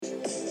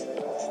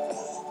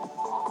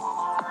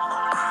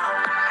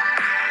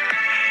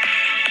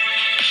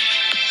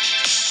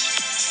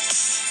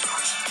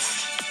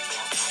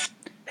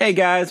Hey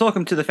guys,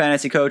 welcome to the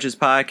Fantasy Coaches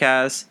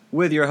Podcast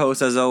with your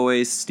host, as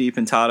always, Steve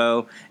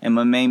Pintato, and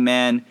my main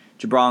man,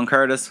 Jabron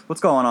Curtis.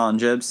 What's going on,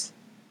 Jibs?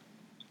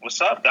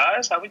 What's up,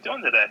 guys? How we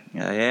doing today?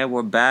 Yeah,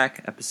 we're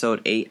back. Episode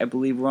 8, I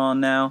believe we're on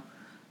now.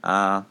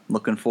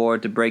 Looking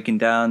forward to breaking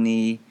down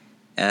the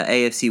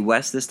AFC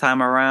West this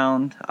time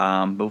around.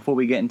 But before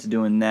we get into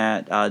doing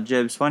that,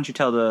 Jibs, why don't you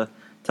tell the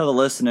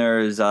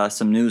listeners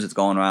some news that's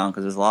going around,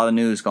 because there's a lot of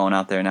news going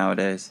out there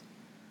nowadays.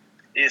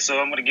 Yeah, so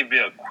I'm going to give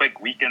you a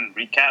quick weekend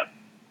recap.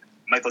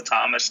 Michael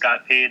Thomas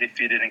got paid, if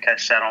you didn't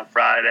catch that, on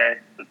Friday,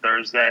 the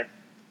Thursday.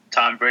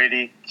 Tom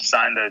Brady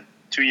signed a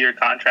 2-year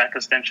contract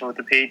extension with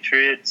the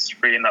Patriots,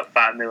 freeing up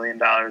 $5 million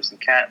in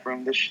cap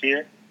room this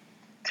year.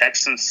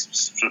 Texans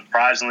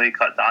surprisingly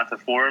cut Donta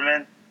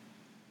Foreman.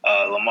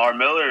 Lamar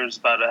Miller is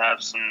about to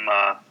have some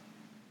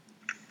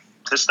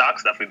his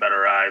stock's definitely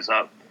better rise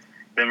up.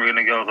 Then we're going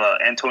to go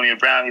with Antonio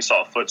Brown. He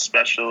saw a foot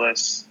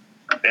specialist.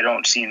 They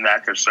don't seem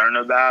that concerned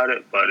about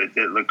it, but it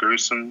did look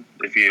gruesome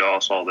if you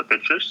all saw the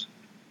pictures.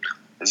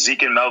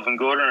 Zeke and Melvin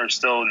Gordon are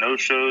still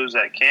no-shows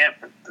at camp.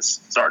 It's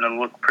starting to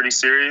look pretty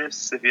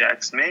serious, if you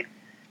ask me.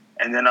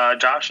 And then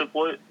Josh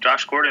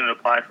Gordon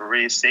applied for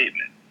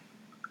reinstatement.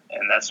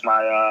 And that's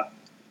my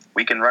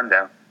weekend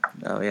rundown.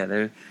 Oh,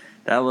 yeah,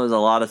 that was a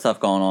lot of stuff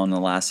going on in the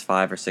last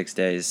 5 or 6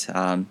 days.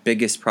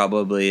 Biggest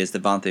probably is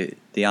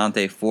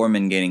Deontay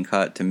Foreman getting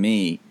cut. To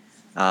me,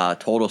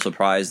 total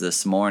surprise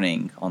this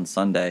morning on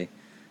Sunday.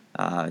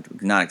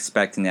 Not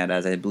expecting that,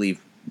 as I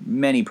believe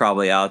many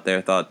probably out there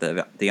thought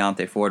that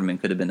Deontay Foreman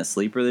could have been a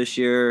sleeper this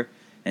year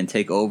and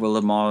take over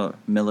Lamar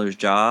Miller's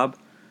job.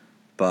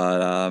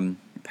 But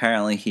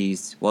apparently he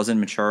wasn't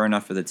mature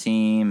enough for the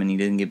team, and he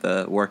didn't give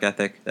the work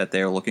ethic that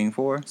they were looking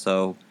for,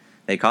 so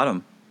they cut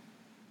him.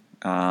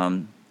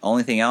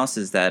 Only thing else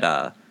is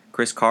that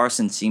Chris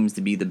Carson seems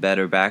to be the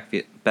better back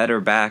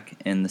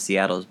in the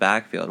Seattle's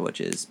backfield,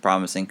 which is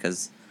promising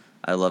because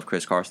I love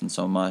Chris Carson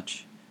so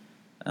much.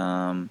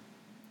 And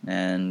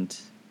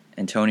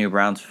Antonio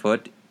Brown's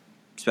foot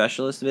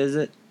specialist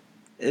visit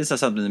is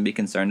something to be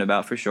concerned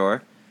about for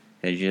sure,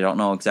 because you don't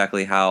know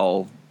exactly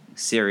how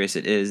serious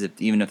it is.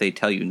 Even if they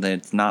tell you that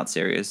it's not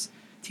serious,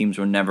 teams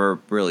will never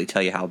really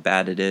tell you how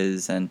bad it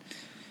is. And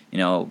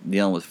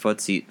dealing with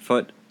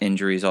foot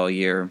injuries all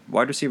year,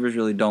 wide receivers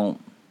really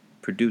don't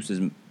produce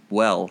as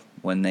well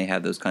when they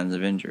have those kinds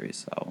of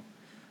injuries. So,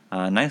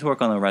 nice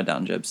work on the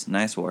rundown, Jibs.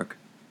 Nice work.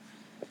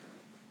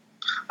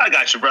 I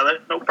got you, brother.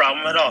 No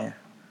problem at all. Yeah.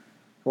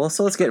 Well,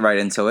 so let's get right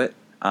into it.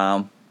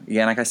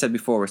 Again, like I said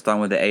before, we're starting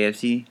with the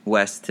AFC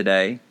West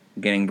today,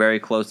 getting very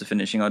close to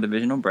finishing our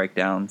divisional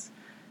breakdowns.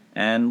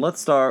 And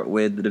let's start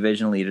with the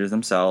division leaders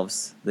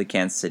themselves, the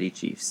Kansas City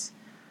Chiefs.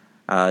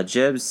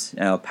 Jibs,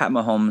 Pat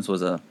Mahomes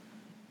was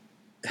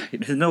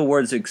there's no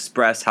words to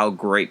express how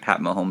great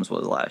Pat Mahomes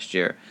was last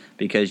year,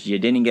 because you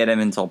didn't get him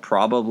until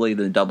probably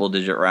the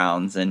double-digit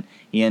rounds, and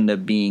he ended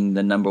up being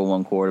the number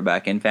one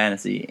quarterback in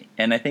fantasy,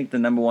 and I think the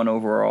number one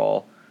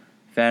overall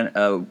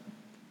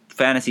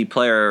fantasy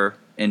player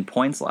in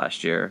points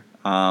last year.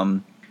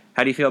 How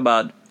do you feel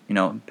about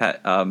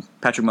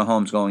Patrick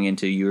Mahomes going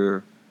into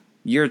year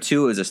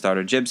 2 as a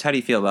starter? Jibs, how do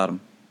you feel about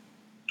him?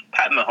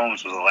 Pat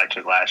Mahomes was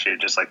electric last year,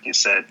 just like you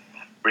said,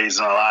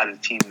 raising a lot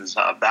of teams'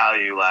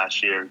 value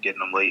last year, getting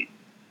them late.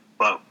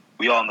 But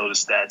we all know the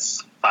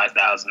stats: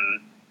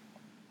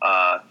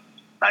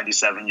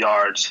 5,097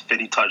 yards,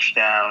 50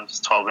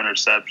 touchdowns, 12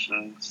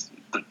 interceptions,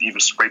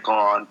 even sprinkle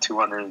on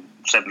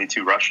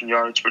 272 rushing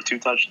yards for 2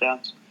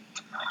 touchdowns.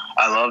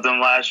 I loved him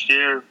last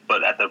year,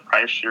 but at the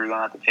price you're going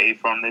to have to pay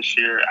for him this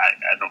year,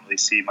 I don't really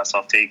see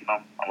myself taking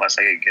him unless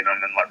I could get him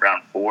in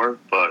round 4.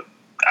 But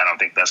I don't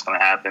think that's going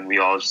to happen. We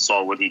all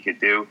saw what he could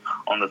do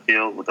on the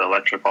field with the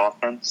electric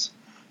offense.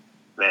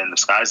 Then the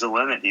sky's the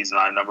limit. He's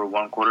not a number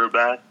one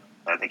quarterback.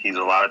 I think he's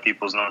a lot of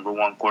people's number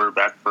one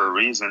quarterback for a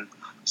reason.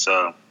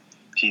 So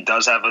he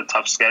does have a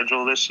tough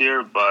schedule this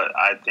year, but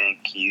I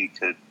think he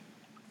could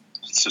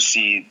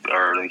succeed,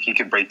 or he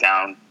could break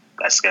down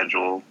that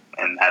schedule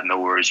and have no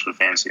worries for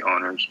fantasy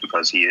owners,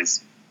 because he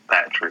is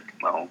Patrick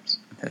Mahomes.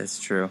 That's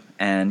true.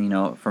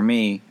 And, for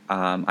me,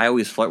 I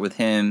always flirt with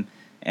him,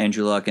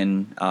 Andrew Luck,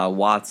 and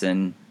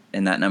Watson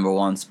in that number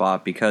one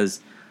spot, because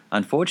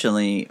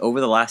unfortunately,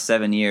 over the last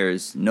 7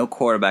 years, no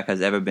quarterback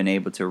has ever been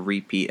able to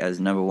repeat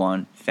as number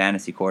one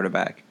fantasy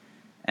quarterback.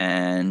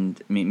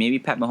 And maybe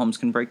Pat Mahomes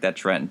can break that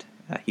trend.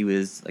 He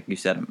was, like you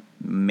said,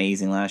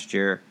 amazing last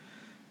year.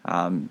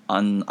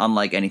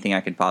 Unlike anything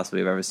I could possibly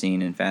have ever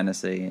seen in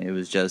fantasy.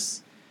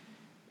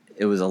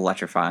 It was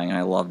electrifying, and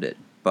I loved it.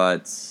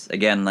 But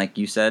again, like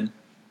you said,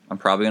 I'm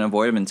probably going to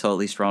avoid him until at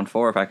least round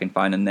 4 if I can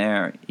find him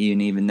there.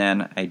 Even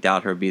then, I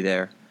doubt he'll be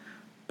there.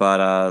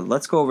 But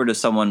let's go over to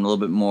someone a little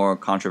bit more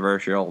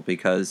controversial,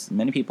 because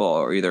many people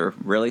are either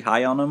really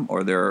high on him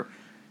or they're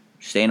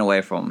staying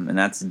away from him, and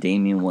that's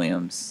Damian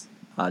Williams.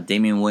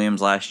 Damian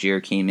Williams last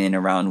year came in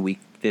around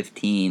week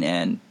 15,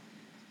 and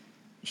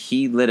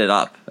he lit it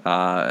up.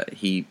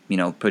 He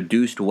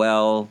produced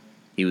well.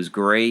 He was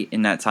great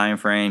in that time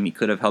frame. He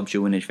could have helped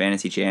you win his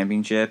fantasy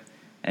championship.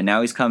 And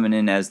now he's coming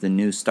in as the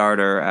new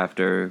starter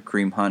after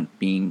Kareem Hunt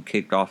being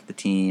kicked off the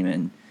team.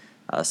 And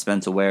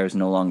Spencer Ware is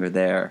no longer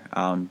there.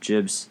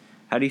 Jibs,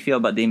 how do you feel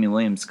about Damian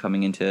Williams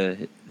coming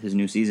into his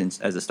new season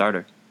as a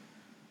starter?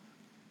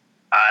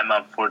 I'm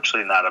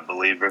unfortunately not a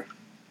believer.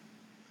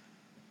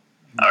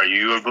 Are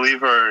you a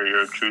believer or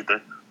you're a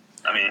truther?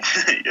 I mean,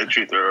 a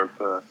truther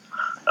or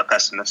a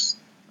pessimist?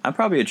 I'm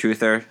probably a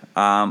truther.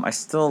 I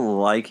still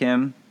like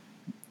him.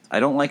 I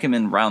don't like him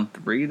in round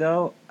 3,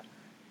 though.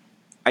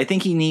 I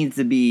think he needs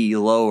to be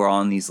lower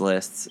on these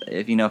lists.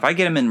 If I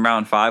get him in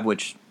round 5,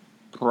 which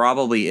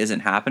probably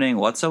isn't happening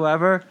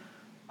whatsoever,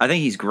 I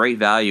think he's great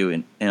value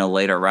in a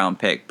later round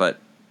pick. But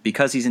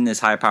because he's in this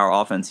high power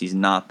offense, he's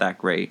not that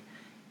great.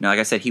 Like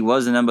I said, he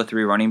was the number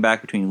 3 running back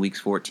between weeks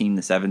 14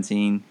 to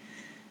 17.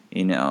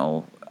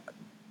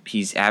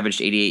 He's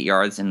averaged 88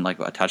 yards and like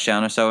a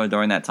touchdown or so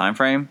during that time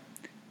frame.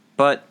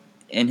 But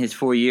in his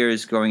 4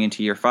 years going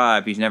into year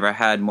 5, he's never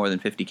had more than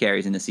 50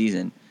 carries in a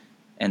season.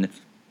 And the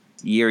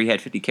year he had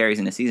 50 carries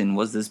in a season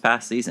was this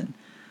past season.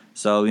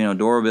 So,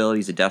 durability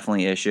is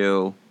definitely an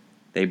issue.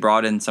 They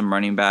brought in some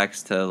running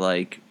backs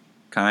to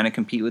kind of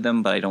compete with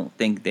him, but I don't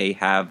think they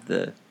have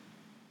the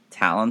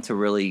talent to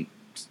really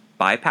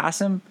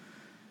bypass him.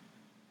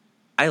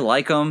 I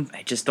like him.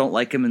 I just don't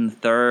like him in the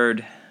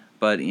 3rd.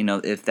 But,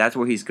 if that's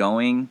where he's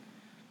going,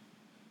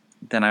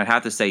 then I'd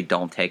have to say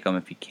don't take him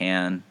if you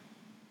can.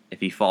 If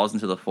he falls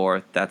into the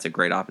 4th, that's a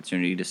great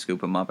opportunity to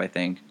scoop him up, I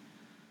think.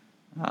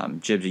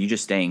 Jibs, are you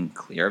just staying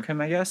clear of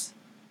him, I guess?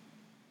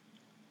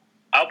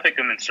 I'll pick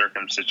him in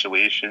certain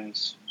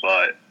situations,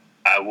 but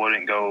I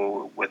wouldn't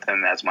go with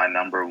him as my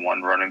number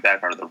 1 running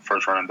back or the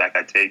first running back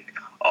I take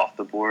off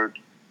the board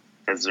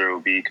because there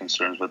will be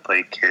concerns with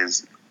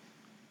his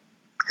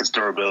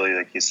durability,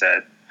 like you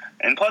said.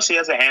 And plus, he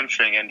has a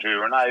hamstring injury.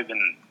 We're not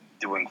even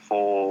doing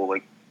full,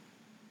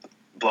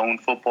 blown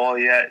football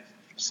yet.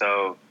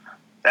 So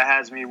that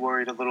has me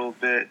worried a little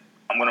bit.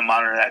 I'm going to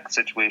monitor that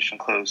situation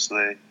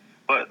closely.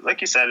 But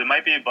like you said, it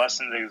might be a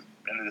blessing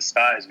in the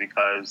disguise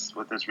because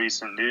with this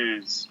recent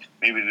news,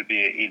 maybe it'll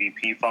be an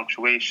ADP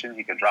fluctuation.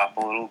 He could drop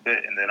a little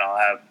bit, and then I'll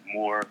have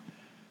more.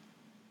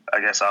 I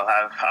guess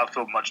I'll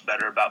feel much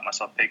better about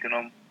myself picking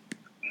him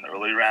in the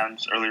early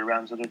rounds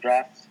of the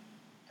draft.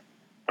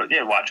 But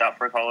yeah, watch out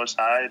for Carlos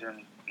Hyde,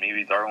 and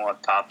maybe Darwin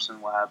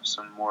Thompson will have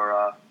some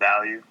more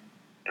value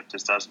if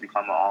this does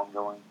become an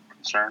ongoing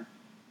concern.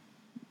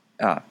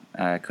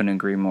 I couldn't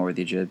agree more with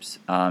you, Jibs.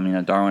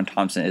 Darwin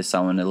Thompson is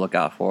someone to look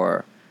out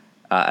for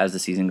as the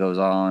season goes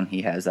on.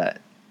 He has that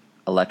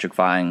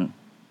electrifying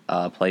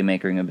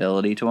playmaking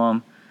ability to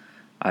him.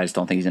 I just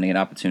don't think he's going to get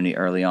an opportunity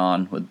early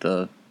on with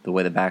the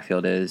way the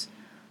backfield is.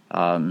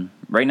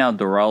 Right now,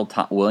 Darrell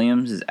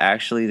Williams is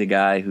actually the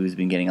guy who's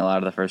been getting a lot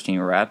of the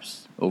first-team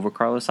reps over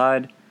Carlos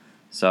Hyde.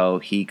 So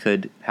he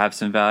could have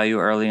some value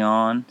early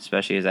on,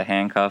 especially as a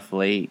handcuff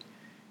late.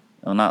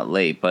 Well, not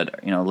late,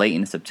 but late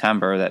in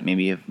September. That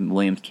maybe if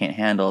Williams can't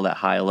handle that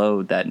high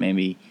load, that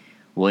maybe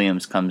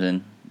Williams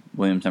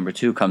number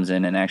 2 comes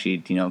in and actually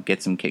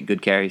get some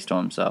good carries to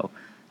him. So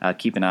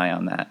keep an eye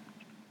on that.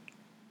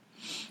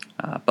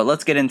 But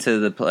let's get into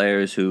the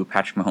players who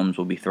Patrick Mahomes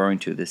will be throwing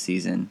to this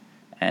season.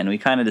 And we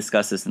kind of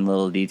discussed this in a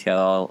little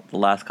detail the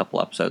last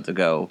couple episodes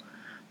ago.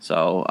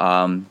 So,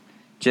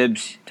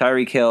 Jibs,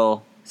 Tyreek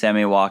Hill,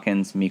 Sammy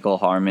Watkins, Mecole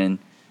Hardman.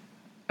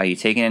 Are you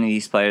taking any of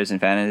these players in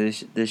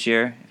fantasy this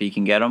year if you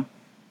can get them?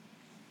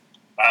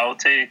 I will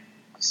take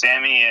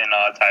Sammy and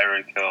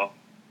Tyreek Hill.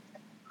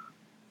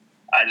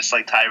 I just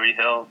like Tyreek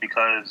Hill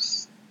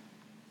because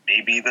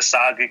maybe the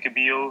saga could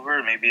be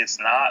over, maybe it's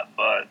not,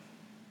 but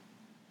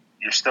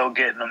you're still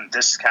getting him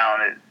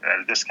discounted at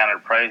a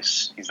discounted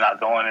price. He's not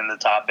going in the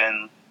top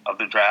end of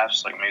the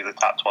drafts, like maybe the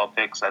top 12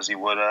 picks as he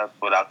would have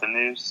without the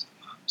news.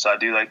 So I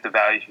do like the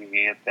value you can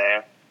get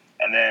there.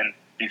 And then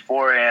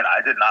beforehand,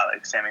 I did not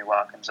like Sammy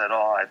Watkins at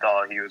all. I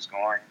thought he was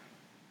going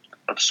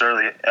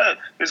absurdly.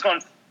 He was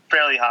going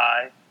fairly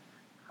high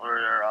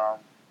for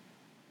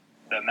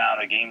the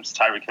amount of games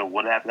Tyreek Hill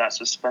would have got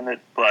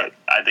suspended. But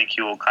I think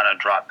he will kind of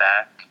drop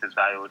back. His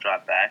value will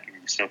drop back, and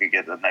you still could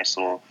get a nice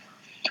little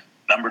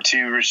number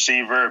 2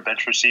 receiver,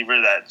 bench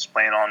receiver that's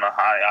playing on a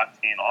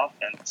high-octane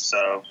offense.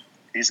 So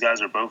these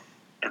guys are both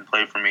in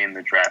play for me in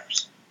the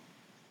drafts.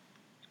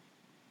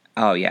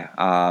 Oh, yeah.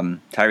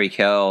 Tyreek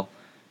Hill,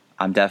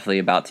 I'm definitely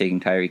about taking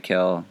Tyreek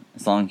Hill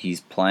as long as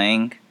he's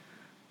playing.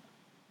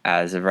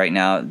 As of right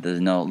now, there's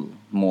no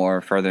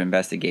more further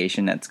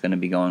investigation that's going to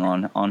be going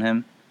on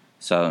him.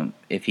 So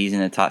if he's in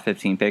the top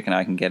 15 pick and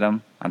I can get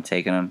him, I'm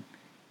taking him.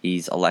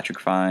 He's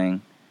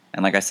electrifying.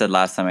 And like I said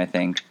last time, I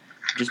think,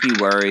 just be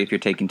worried if you're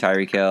taking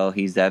Tyreek Hill.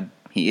 He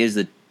is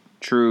the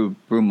true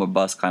boom or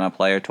bust kind of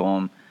player to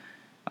him.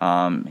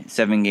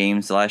 7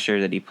 games last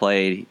year that he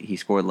played, he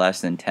scored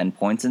less than 10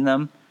 points in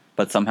them,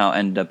 but somehow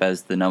ended up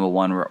as the number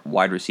 1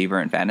 wide receiver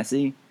in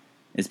fantasy.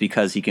 It's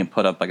because he can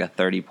put up like a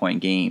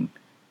 30-point game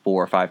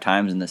 4 or 5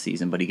 times in the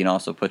season, but he can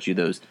also put you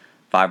those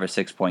 5 or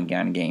 6 point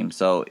games.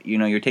 So,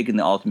 you're taking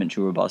the ultimate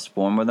true or bust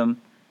form with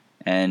him.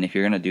 And if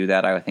you're going to do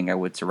that, I think I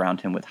would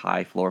surround him with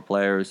high floor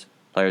players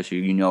who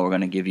are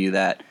going to give you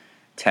that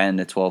 10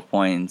 to 12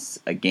 points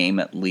a game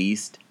at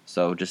least.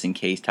 So just in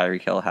case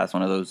Tyreek Hill has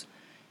one of those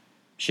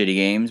shitty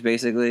games,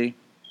 basically,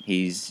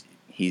 he's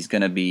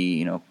going to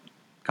be,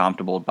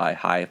 comfortable by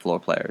high floor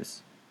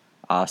players.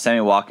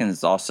 Sammy Watkins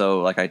is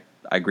also, like, I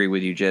agree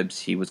with you, Jibs.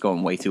 He was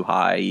going way too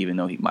high, even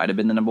though he might have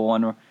been the number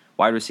one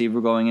wide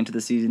receiver going into the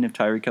season if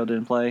Tyreek Hill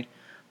didn't play.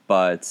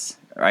 But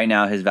right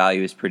now, his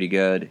value is pretty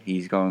good.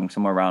 He's going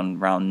somewhere around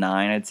round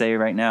 9, I'd say,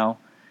 right now.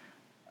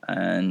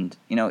 And,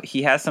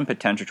 he has some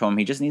potential to him.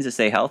 He just needs to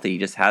stay healthy.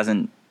 He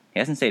hasn't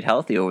stayed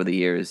healthy over the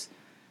years.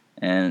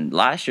 And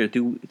last year,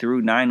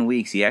 through 9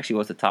 weeks, he actually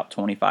was the top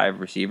 25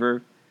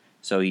 receiver.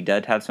 So he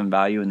did have some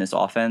value in this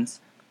offense.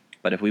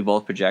 But if we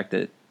both project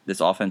that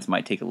this offense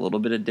might take a little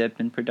bit of dip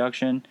in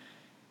production,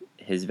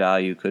 his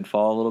value could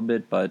fall a little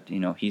bit. But,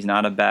 he's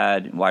not a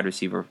bad wide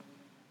receiver.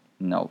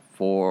 3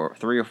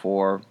 or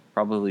 4,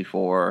 probably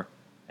 4.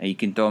 And you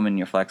can throw him in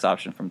your flex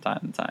option from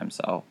time to time.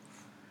 So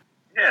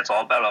yeah, it's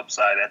all about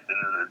upside at the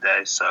end of the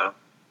day. So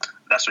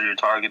that's what you're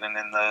targeting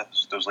in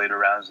those later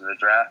rounds of the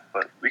draft.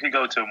 But we could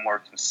go to a more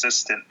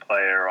consistent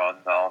player on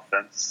the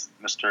offense,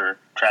 Mr.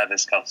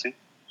 Travis Kelce.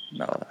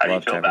 No, How do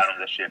you feel about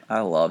him this year? I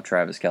love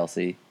Travis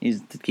Kelce.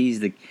 He's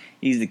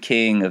the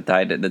king of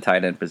the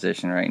tight end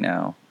position right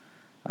now.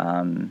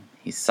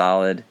 He's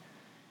solid.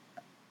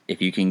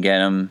 If you can get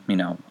him,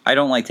 I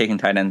don't like taking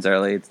tight ends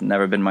early. It's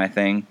never been my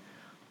thing.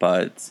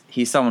 But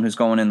he's someone who's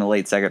going in the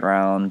late second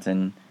round,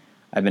 and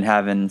I've been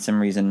having some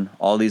reason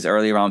all these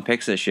early round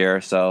picks this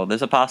year. So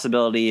there's a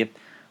possibility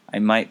I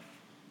might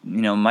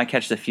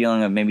catch the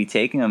feeling of maybe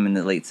taking him in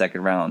the late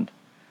second round.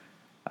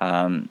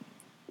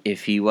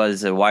 If he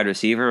was a wide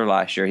receiver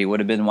last year, he would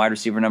have been wide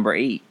receiver number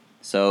 8.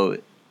 So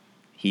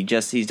he's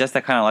just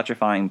that kind of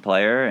electrifying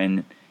player.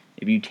 And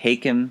if you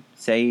take him,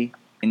 say,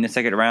 in the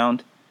second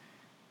round,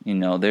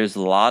 there's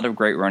a lot of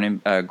great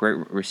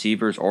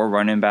receivers or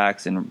running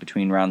backs in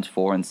between rounds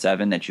 4 and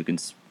 7 that you can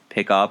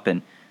pick up,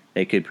 and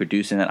they could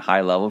produce in that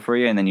high level for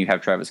you. And then you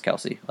have Travis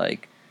Kelce,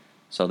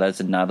 so that's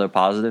another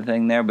positive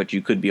thing there. But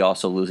you could be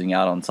also losing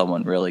out on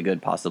someone really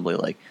good, possibly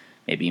like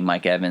maybe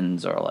Mike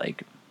Evans or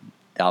like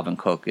Dalvin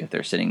Cook if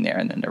they're sitting there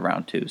and then they're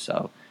round 2.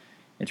 So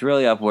it's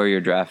really up where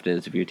your draft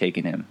is if you're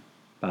taking him.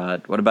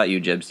 But what about you,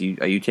 Jibs?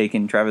 Are you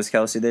taking Travis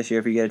Kelce this year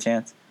if you get a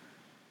chance?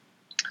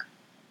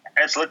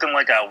 It's looking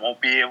like I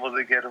won't be able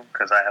to get him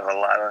because I have a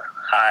lot of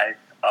high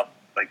up,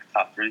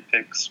 top 3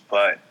 picks.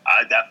 But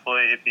I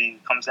definitely, if he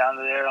comes down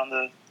to there on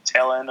the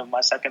tail end of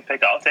my second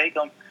pick, I'll take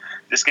him.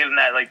 Just giving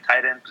that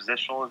tight end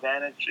positional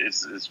advantage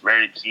is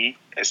very key,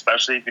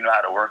 especially if you know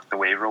how to work the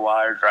waiver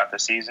wire throughout the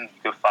season.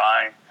 You could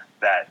find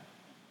that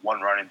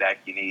one running back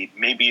you need.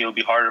 Maybe it'll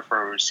be harder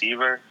for a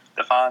receiver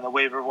to find the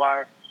waiver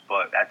wire,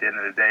 but at the end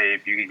of the day,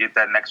 if you can get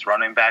that next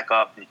running back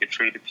up and you can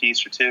trade a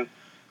piece or two,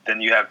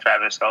 then you have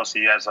Travis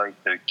Kelce as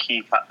the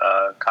key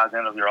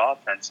cognitive of your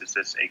offense.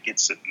 It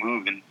gets it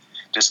moving.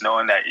 Just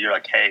knowing that you're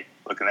hey,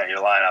 looking at your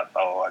lineup,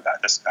 oh, I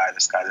got this guy.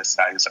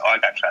 Oh, I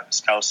got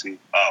Travis Kelce.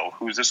 Oh,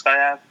 who's this guy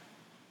have?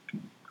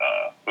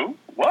 Who?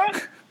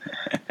 What?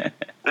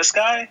 This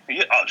guy?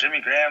 Oh,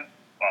 Jimmy Graham.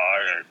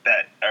 Oh,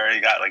 I already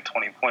got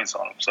 20 points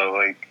on him.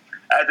 So at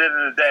the end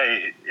of the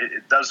day,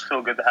 it does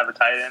feel good to have a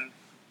tight end,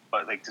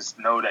 but just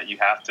know that you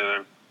have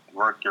to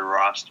work your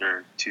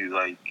roster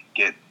to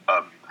get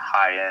a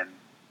high end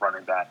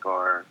running back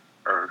or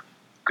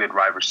good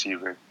wide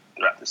receiver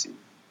throughout the season.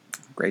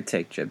 Great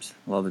take, Jibs.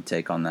 Love the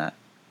take on that.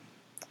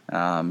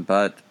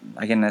 But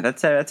again,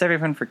 that's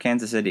everything for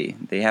Kansas City.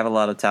 They have a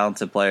lot of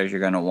talented players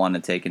you're going to want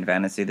to take in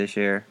fantasy this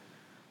year.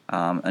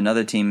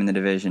 Another team in the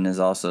division is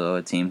also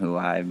a team who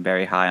I'm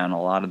very high on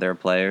a lot of their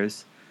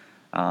players.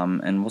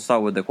 And we'll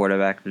start with the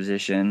quarterback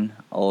position.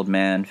 Old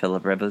man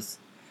Philip Rivers.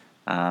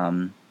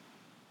 I'll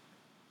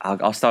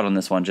start on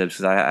this one, Jibs,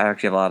 because I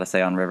actually have a lot to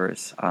say on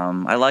Rivers.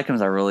 I like him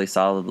as a really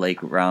solid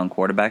late-round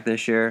quarterback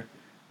this year.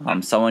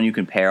 Someone you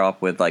can pair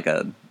up with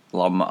a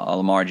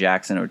Lamar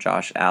Jackson or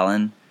Josh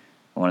Allen,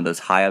 one of those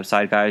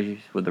high-upside guys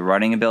with the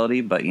running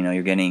ability, but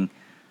you're getting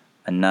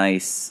a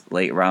nice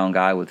late-round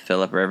guy with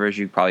Philip Rivers.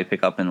 You probably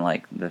pick up in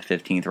the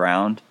 15th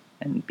round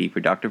and be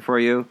productive for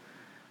you.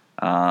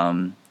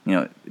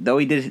 Though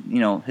he did,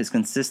 his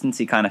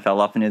consistency kind of fell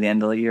off into the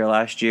end of the year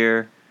last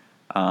year.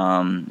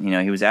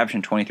 He was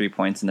averaging 23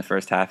 points in the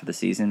first half of the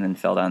season and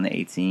fell down to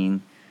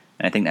 18.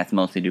 And I think that's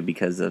mostly due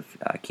because of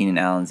Keenan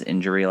Allen's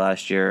injury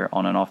last year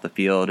on and off the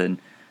field and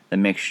the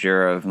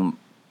mixture of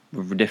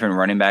different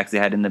running backs they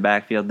had in the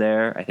backfield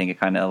there. I think it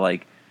kind of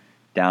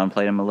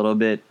downplayed him a little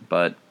bit,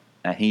 but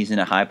he's in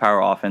a high power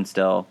offense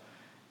still.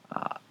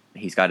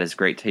 He's got a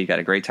great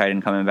tight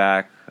end coming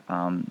back.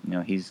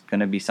 He's going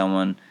to be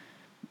someone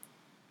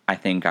I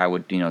think I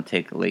would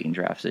take late in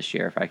drafts this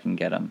year if I can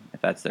get him.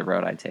 If that's the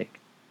road I take.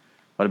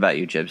 What about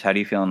you, Jibs? How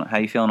you feeling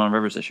on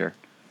Rivers this year?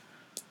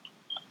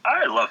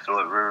 I love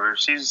Philip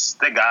Rivers. He's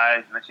the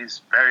guy.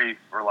 He's very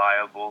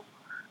reliable.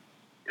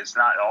 It's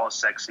not all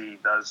sexy.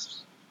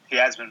 He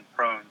has been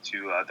prone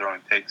to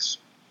throwing picks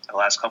the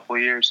last couple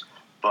of years,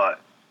 but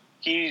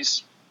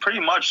he's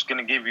pretty much going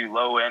to give you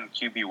low-end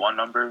QB1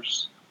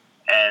 numbers,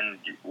 and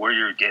where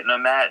you're getting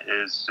him at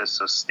is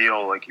just a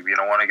steal. If you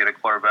don't want to get a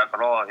quarterback at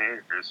all, hey,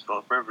 here's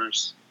Philip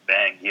Rivers.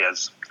 Bang. He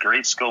has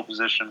great skill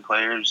position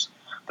players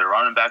Their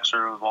running backs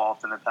are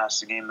involved in the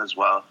passing game as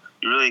well.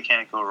 You really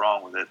can't go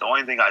wrong with it. The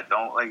only thing I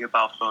don't like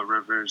about Phil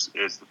Rivers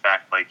is the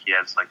fact he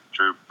has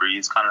Drew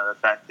Brees kind of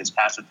effect. His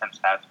pass attempts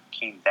have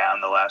came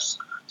down the last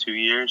 2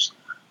 years,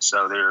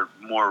 so they're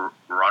more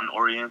run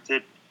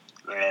oriented.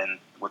 And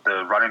with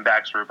the running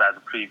backs we're about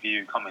to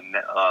preview coming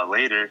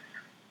later,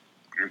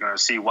 you're going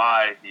to see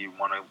why you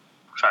want to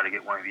try to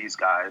get one of these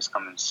guys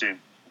coming soon.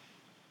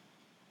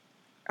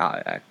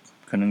 I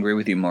couldn't agree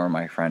with you more,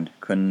 my friend.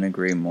 Couldn't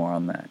agree more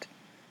on that.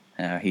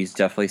 He's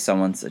definitely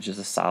someone such as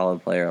a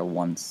solid player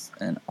once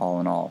and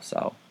all in all.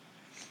 So,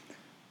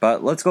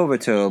 but let's go over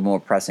to a more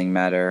pressing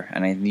matter.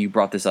 And you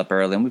brought this up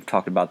earlier, and we've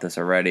talked about this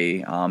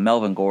already.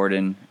 Melvin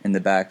Gordon in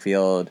the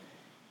backfield.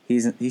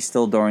 He's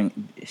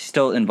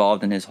still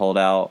involved in his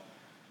holdout.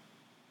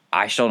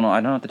 I don't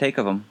know what to take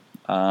of him.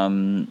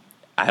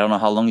 I don't know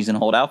how long he's gonna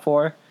hold out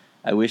for.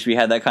 I wish we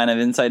had that kind of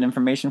inside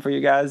information for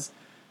you guys.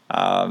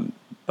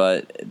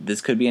 But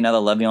this could be another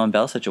Le'Veon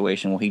Bell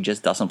situation where he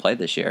just doesn't play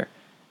this year.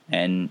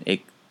 And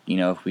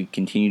if we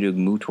continue to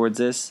move towards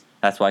this,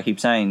 that's why I keep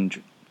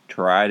saying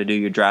try to do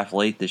your draft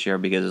late this year,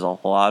 because there's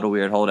a lot of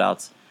weird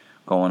holdouts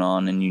going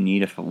on, and you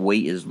need to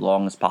wait as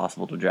long as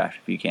possible to draft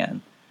if you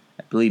can.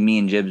 I believe me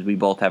and Jibs, we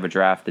both have a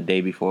draft the day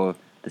before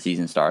the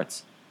season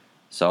starts.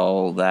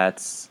 So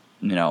that's,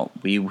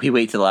 we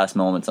wait to the last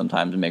moment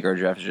sometimes to make our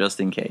drafts just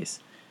in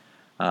case.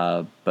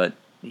 But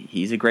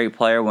he's a great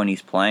player when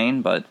he's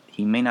playing, but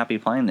he may not be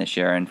playing this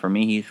year. And for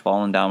me, he's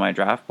fallen down my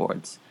draft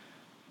boards.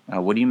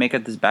 What do you make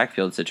of this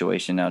backfield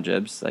situation now,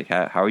 Jibs?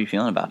 How are you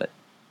feeling about it?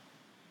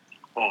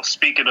 Well,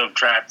 speaking of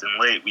drafting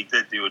late, we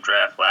did do a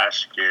draft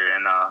last year,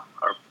 and our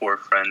poor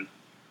friend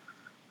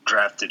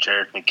drafted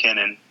Jerick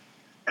McKinnon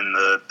in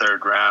the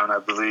 3rd round, I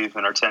believe,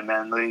 in our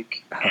 10-man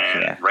league.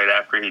 Right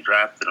after he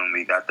drafted him,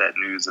 we got that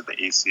news of the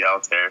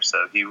ACL tear,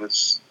 so he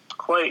was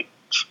quite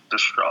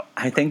distraught.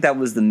 I think that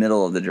was the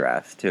middle of the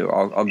draft, too.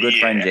 Our good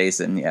friend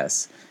Jason,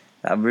 yes.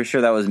 I'm pretty sure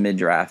that was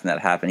mid-draft and that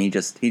happened. He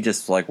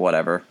just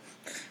whatever.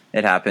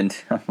 It happened.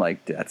 I'm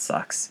like, that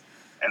sucks.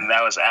 And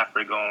that was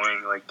after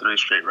going 3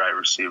 straight wide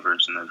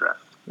receivers in the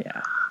draft.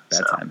 Yeah,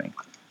 bad timing.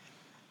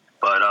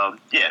 But, I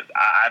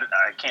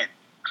can't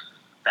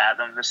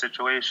fathom the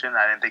situation.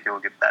 I didn't think it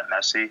would get that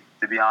messy,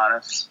 to be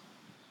honest.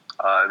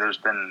 There's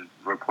been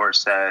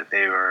reports that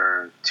they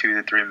were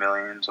 $2 to $3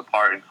 million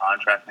apart in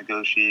contract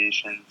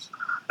negotiations,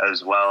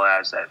 as well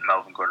as that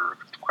Melvin Gordon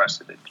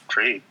requested a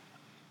trade.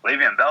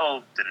 Le'Veon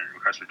Bell didn't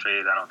request a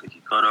trade. I don't think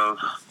he could have.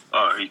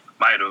 Or he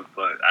might have,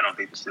 but I don't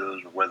think the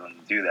Steelers were willing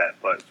to do that.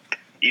 But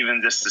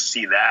even just to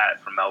see that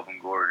from Melvin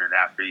Gordon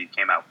after he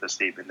came out with a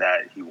statement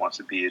that he wants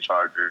to be a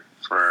Charger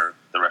for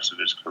the rest of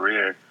his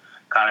career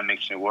kind of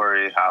makes me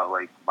worry how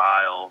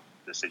vile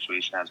the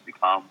situation has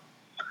become.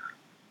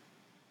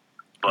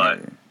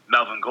 But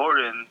Melvin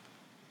Gordon,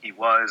 he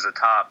was a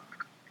top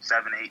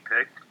 7-8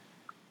 pick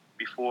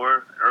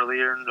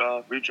earlier in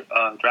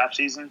the draft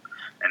season,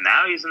 and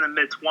now he's in the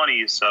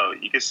mid-20s. So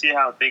you can see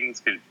how things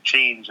could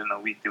change on a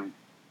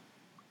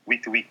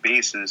week-to-week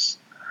basis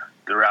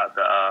throughout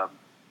the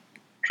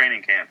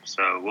training camp.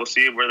 So we'll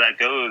see where that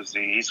goes.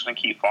 He's going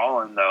to keep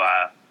falling, though.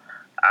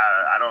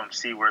 I don't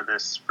see where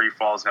this free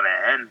fall is going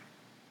to end.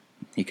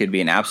 He could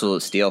be an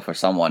absolute steal for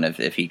someone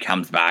if he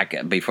comes back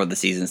before the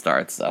season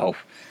starts. So.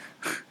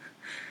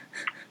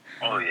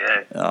 Oh,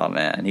 yeah. Oh,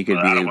 man. He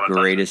could be the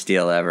greatest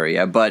deal ever.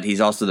 Yeah, but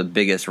he's also the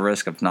biggest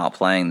risk of not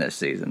playing this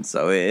season.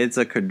 So it's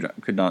a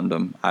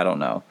conundrum. I don't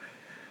know.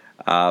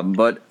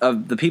 But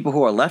of the people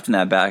who are left in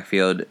that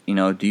backfield,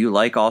 do you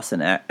like Austin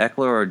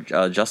Eckler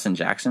or Justin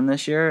Jackson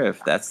this year,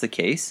 if that's the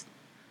case?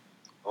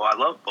 Well, I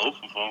love both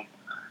of them.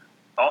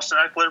 Austin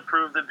Eckler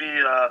proved to be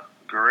a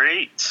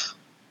great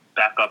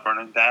backup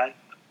running back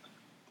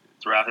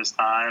throughout his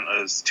time,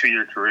 his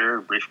 2-year career,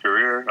 brief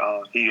career.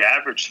 He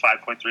averaged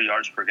 5.3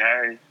 yards per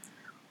carry.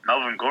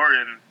 Melvin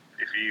Gordon,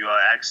 if you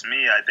ask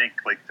me, I think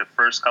the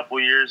first couple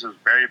years was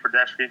very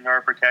pedestrian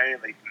yard per carry,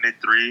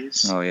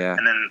 mid-3s. Oh, yeah.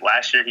 And then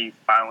last year he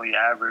finally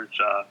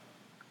averaged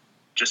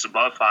just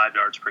above 5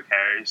 yards per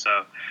carry.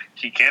 So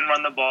he can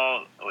run the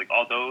ball.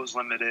 Although it was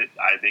limited,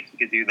 I think he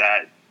could do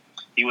that.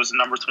 He was the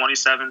number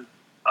 27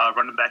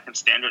 running back in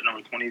standard,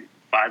 number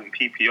 25 in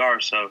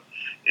PPR. So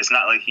it's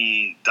not like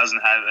he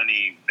doesn't have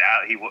any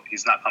value.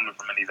 He's not coming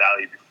from any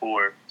value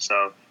before.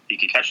 So he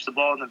can catch the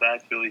ball in the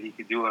backfield. He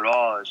can do it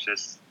all. It's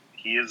just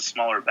he is a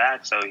smaller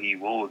back, so he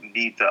will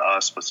need to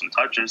split some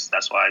touches.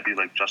 That's why I do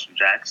like Justin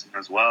Jackson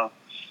as well.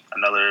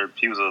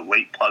 He was a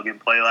late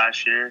plug-and-play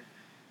last year.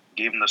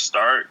 Gave him the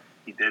start.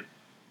 He did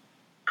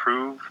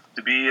prove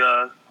to be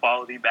a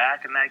quality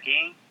back in that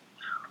game.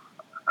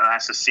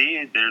 As to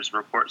see, there's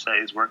reports that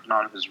he's working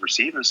on his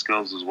receiving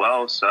skills as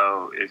well.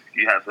 So if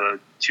you have a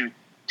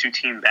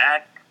two-team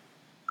back,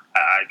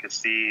 I could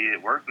see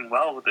it working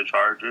well with the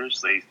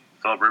Chargers.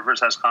 Phil Rivers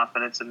has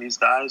confidence in these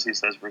guys. He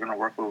says, we're going to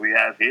work what we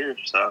have here.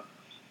 So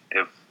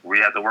if we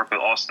have to work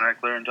with Austin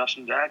Eckler and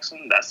Justin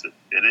Jackson, that's it.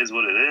 It is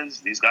what it is.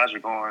 These guys are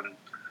going,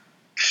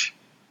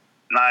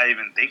 not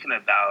even thinking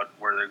about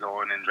where they're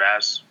going in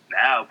drafts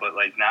now, but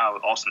now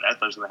Austin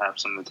Eckler's going to have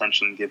some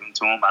attention given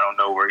to him. I don't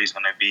know where he's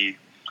going to be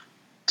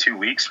 2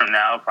 weeks from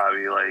now,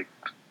 probably like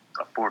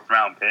a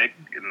 4th-round pick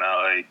in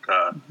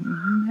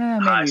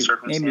high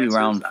circumstances. Maybe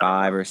round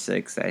 5 or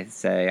 6, I'd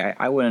say.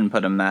 I wouldn't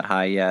put him that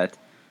high yet.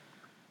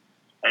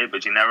 Hey,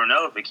 but you never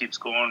know. If it keeps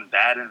going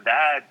bad,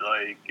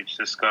 like, it's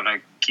just going to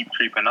keep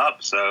creeping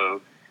up.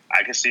 So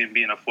I can see him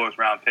being a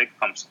 4th-round pick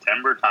come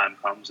September time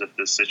comes if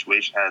this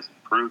situation has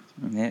improved.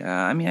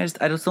 Yeah, I mean,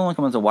 I just don't like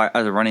him as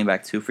a running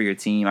back, too, for your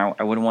team.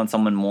 I would want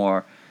someone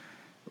more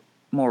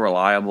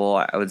reliable,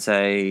 I would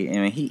say. I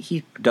mean,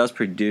 he does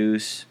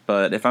produce,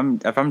 but if I'm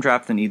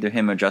drafting either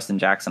him or Justin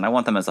Jackson, I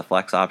want them as a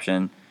flex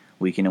option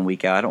week in and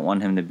week out. I don't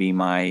want him to be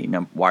my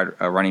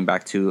running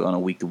back 2 on a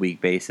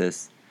week-to-week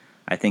basis.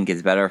 I think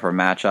it's better for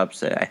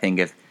matchups. I think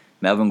if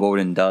Melvin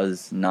Gordon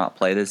does not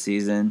play this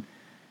season,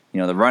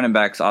 the running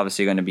backs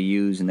obviously are going to be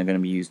used, and they're going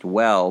to be used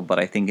well, but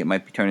I think it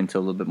might be turned into a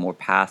little bit more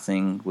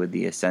passing with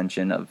the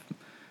ascension of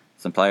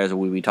some players that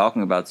we'll be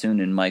talking about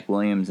soon in Mike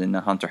Williams and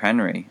Hunter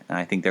Henry. And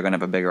I think they're going to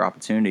have a bigger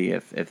opportunity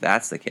if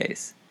that's the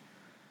case.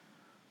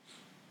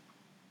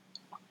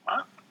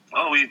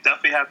 Well, we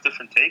definitely have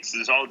different takes.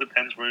 This all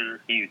depends where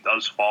he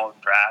does fall in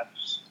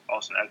drafts.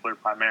 Austin Eckler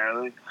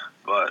primarily.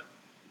 But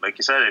like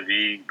you said, if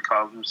he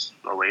becomes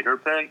a later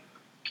pick,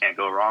 can't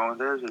go wrong with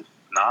this. If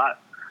not,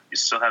 you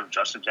still have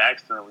Justin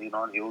Jackson to lean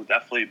on. He will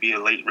definitely be a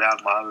late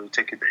round lottery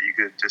ticket that you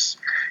could just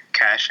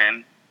cash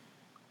in,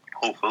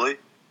 hopefully,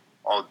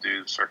 all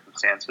due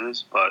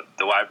circumstances. But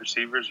the wide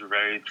receivers are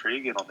very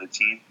intriguing on the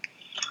team.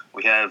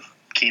 We have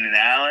Keenan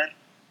Allen,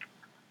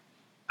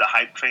 the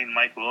hype train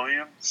Mike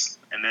Williams,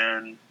 and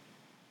then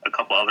a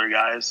couple other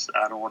guys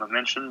I don't want to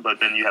mention. But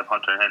then you have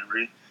Hunter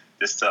Henry,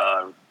 just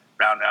to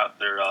round out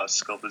their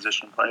skill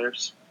position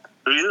players.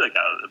 Who do you like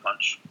out of the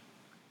bunch?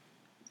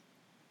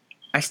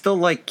 I still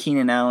like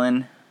Keenan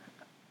Allen.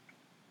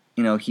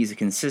 He's a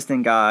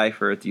consistent guy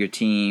for your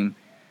team.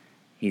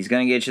 He's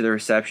going to get you the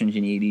receptions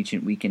you need each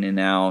week in and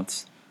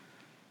out.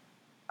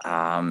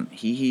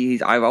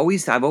 I've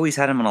always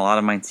had him on a lot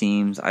of my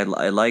teams. I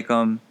like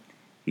him.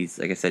 He's,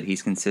 like I said,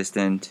 he's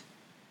consistent.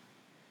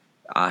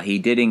 He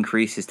did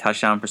increase his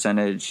touchdown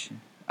percentage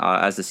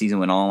as the season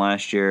went on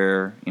last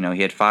year.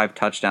 He had 5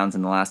 touchdowns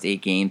in the last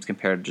 8 games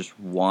compared to just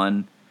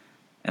 1.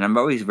 And I'm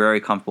always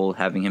very comfortable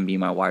having him be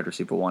my wide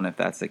receiver 1 if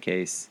that's the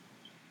case.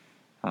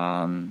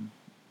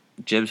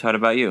 Jibbs, what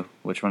about you?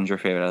 Which one's your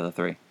favorite out of the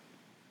 3?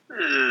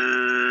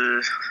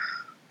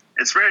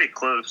 It's very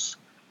close.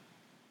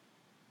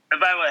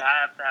 If I would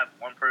have to have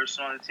one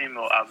person on the team, it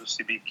will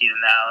obviously be Keenan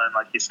Allen.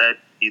 Like you said,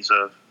 he's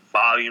a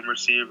volume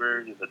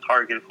receiver. He's a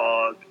target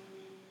hog.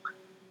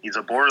 He's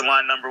a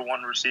borderline number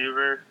 1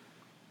 receiver,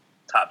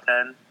 top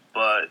 10,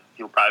 but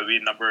he'll probably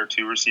be number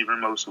 2 receiver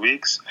most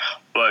weeks.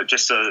 But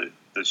just the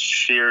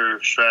sheer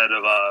shred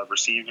of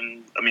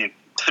receiving, the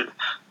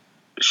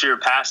sheer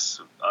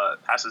passes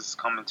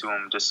coming to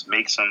him just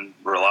makes him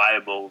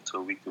reliable to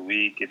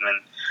week. And then,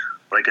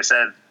 like I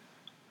said,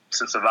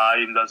 since the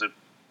volume does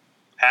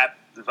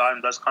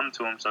come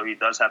to him, so he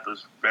does have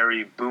those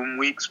very boom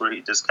weeks where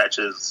he just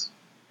catches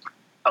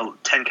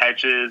 10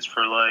 catches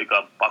for like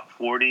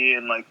 $140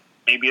 and like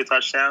maybe a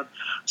touchdown.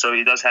 So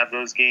he does have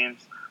those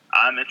games.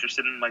 I'm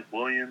interested in Mike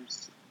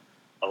Williams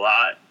a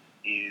lot.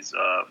 He has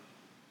a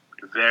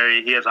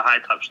high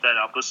touchdown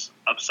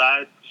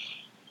upside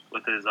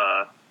with his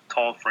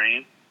tall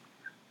frame.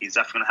 He's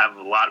definitely going to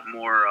have a lot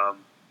more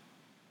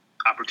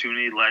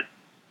opportunity led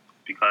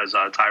because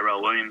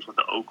Tyrell Williams with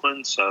the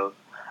Oakland. So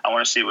I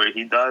want to see what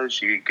he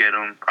does. You could get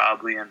him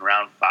probably in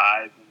round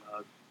 5 in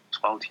a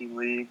 12-team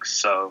league.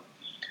 So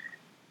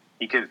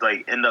he could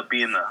end up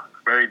being a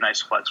very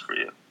nice flex for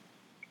you.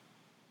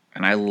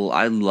 And I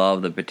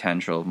love the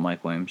potential of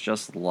Mike Williams.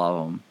 Just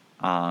love him.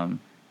 I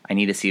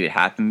need to see it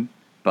happen,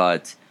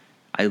 but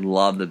I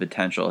love the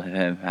potential of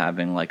him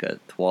having like a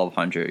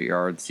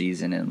 1,200-yard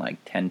season and like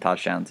 10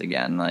 touchdowns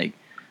again. Like,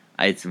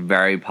 it's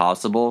very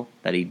possible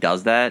that he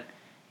does that.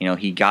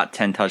 He got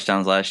 10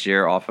 touchdowns last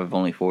year off of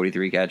only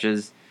 43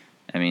 catches.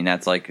 I mean,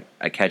 that's like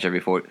a catch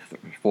every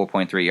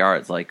 4.3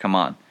 yards. Like, come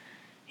on.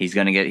 He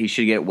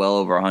should get well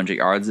over 100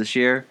 yards this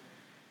year.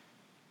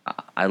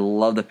 I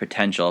love the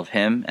potential of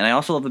him, and I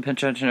also love the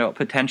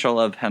potential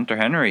of Hunter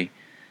Henry.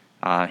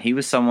 He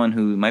was someone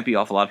who might be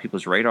off a lot of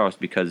people's radars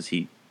because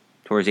he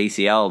tore his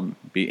ACL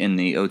in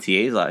the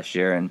OTAs last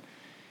year, and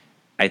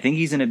I think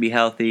he's going to be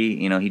healthy.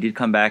 He did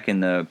come back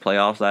in the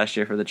playoffs last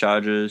year for the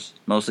Chargers,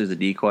 mostly as a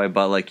decoy,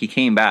 but like he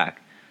came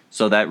back,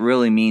 so that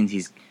really means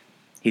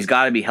he's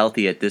got to be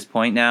healthy at this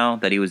point now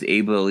that he was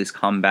able to at least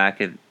come back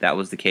if that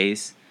was the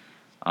case.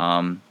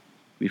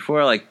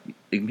 Before, like,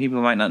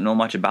 people might not know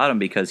much about him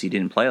because he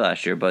didn't play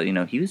last year, but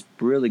he was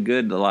really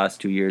good the last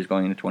 2 years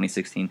going into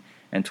 2016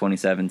 and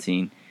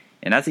 2017.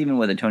 And that's even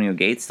with Antonio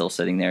Gates still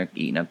sitting there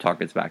eating up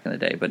targets back in the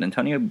day. But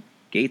Antonio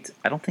Gates,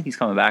 I don't think he's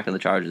coming back to the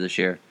Chargers this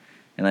year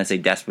unless they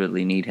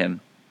desperately need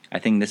him. I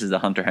think this is the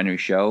Hunter Henry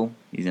show.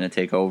 He's going to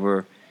take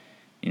over,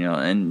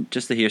 and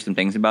just to hear some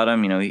things about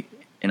him, in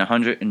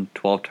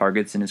 112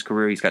 targets in his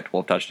career, he's got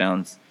 12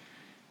 touchdowns.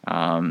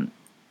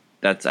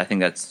 I think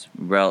that's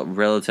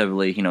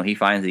relatively, he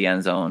finds the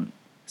end zone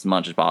as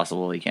much as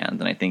possible he can.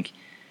 And I think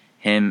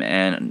him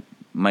and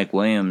Mike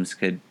Williams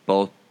could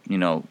both,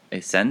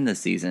 ascend this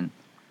season.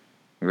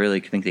 I really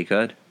think they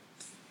could.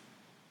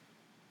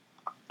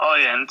 Oh,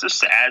 yeah, and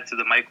just to add to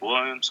the Mike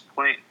Williams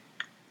point,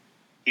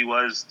 he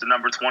was the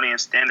number 20 in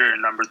standard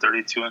and number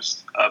 32 in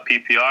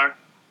PPR.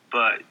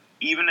 But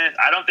even if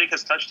I don't think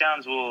his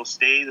touchdowns will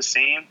stay the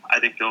same, I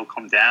think he'll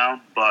come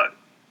down. But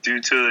due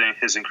to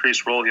his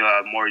increased role, he'll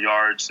have more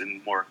yards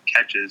and more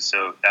catches.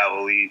 So that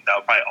will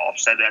probably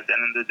offset it at the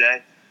end of the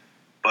day.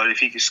 But if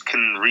he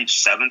can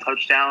reach 7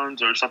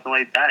 touchdowns or something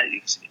like that,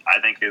 I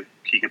think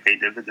he could pay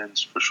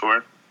dividends for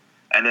sure.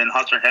 And then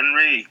Hunter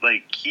Henry,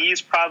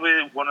 he's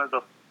probably one of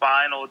the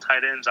final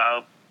tight ends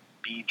I'll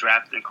be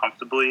drafting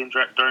comfortably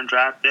during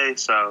draft day.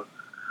 So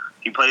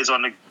he plays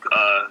on the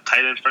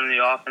tight end friendly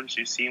offense.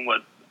 You've seen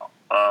what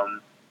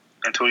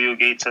Antonio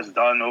Gates has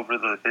done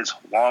over his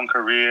long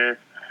career.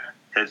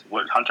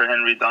 What Hunter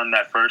Henry done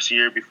that first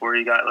year before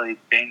he got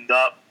banged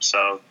up.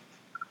 So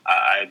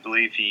I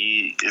believe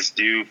he is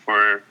due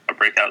for a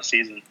breakout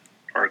season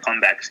or a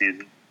comeback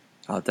season.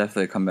 Oh,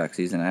 definitely a comeback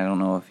season. I don't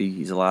know if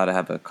he's allowed to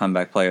have a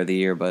comeback player of the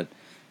year, but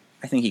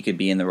I think he could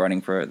be in the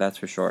running for it. That's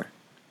for sure.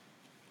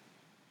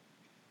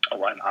 Oh,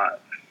 why not?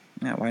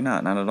 Yeah, why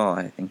not? Not at all.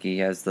 I think he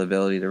has the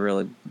ability to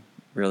really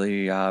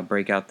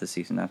break out this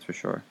season. That's for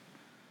sure.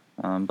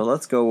 But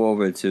let's go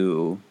over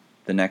to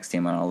the next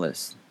team on our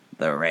list,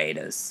 the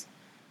Raiders.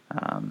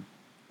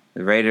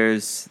 The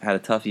Raiders had a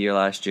tough year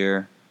last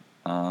year.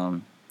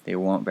 They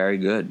weren't very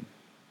good.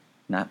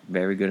 Not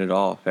very good at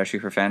all, especially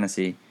for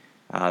fantasy.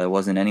 There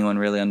wasn't anyone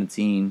really on the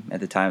team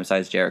at the time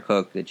besides Jared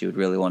Cook that you would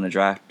really want to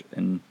draft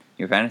in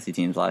your fantasy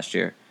teams last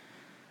year.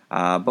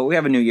 But we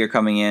have a new year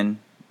coming in.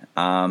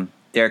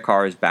 Derek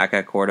Carr is back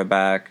at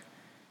quarterback.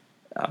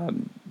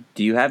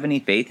 Do you have any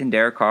faith in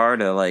Derek Carr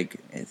to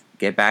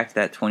get back to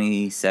that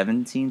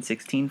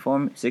 2017-16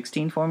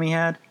 form he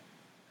had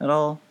at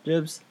all,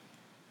 Jibs?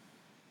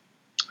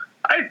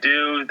 I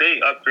do. They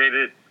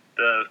upgraded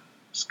the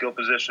skill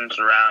positions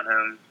around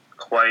him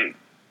quite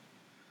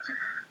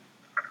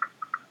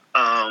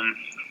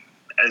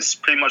as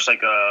pretty much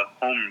like a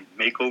home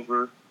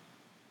makeover.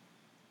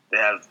 They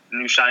have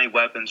new shiny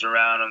weapons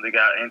around him. They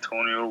got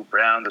Antonio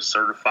Brown, the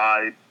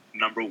certified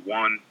number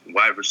 1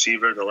 wide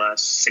receiver the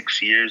last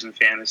 6 years in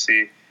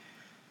fantasy.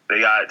 They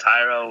got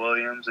Tyrell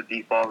Williams, a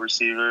deep ball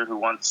receiver who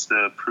wants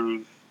to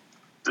prove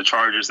the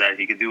Chargers that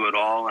he could do it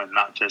all and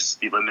not just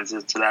be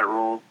limited to that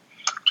role.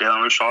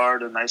 Jalen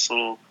Richard, a nice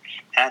little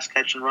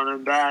pass-catching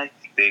running back.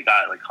 They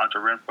got Hunter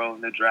Renfrow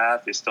in the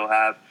draft. They still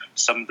have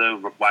some of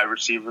the wide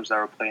receivers that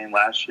were playing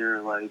last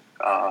year,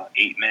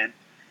 8-man.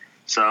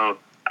 So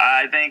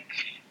I think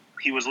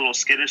he was a little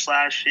skittish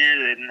last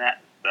year.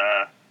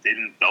 The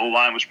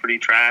O-line was pretty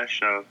trash.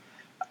 So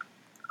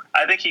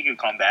I think he can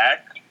come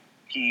back.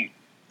 He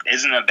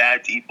isn't a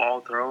bad deep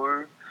ball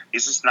thrower.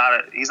 He's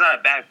not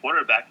a bad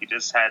quarterback. He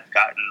just had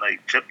gotten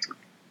chipped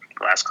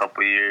the last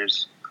couple of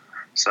years.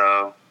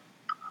 So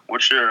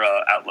what's your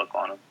outlook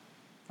on him?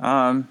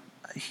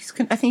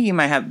 I think he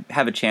might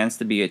have a chance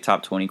to be a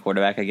top 20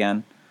 quarterback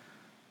again.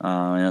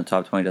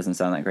 Top 20 doesn't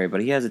sound that great,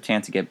 but he has a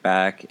chance to get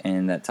back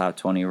in that top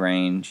 20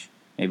 range,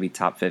 maybe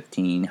top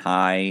 15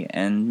 high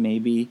end,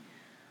 maybe.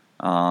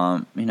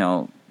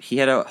 He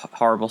had a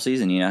horrible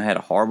season. Had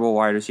a horrible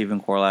wide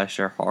receiving core last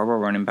year, horrible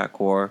running back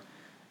core.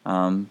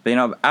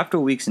 But after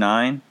weeks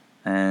 9,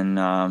 and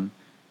I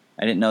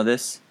didn't know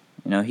this,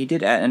 he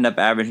did end up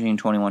averaging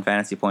 21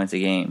 fantasy points a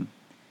game.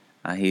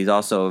 He's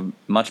also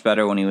much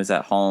better when he was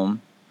at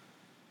home,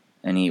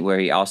 and where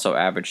he also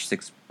averaged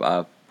 6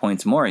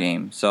 points more a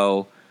game.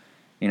 So,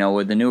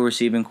 with the new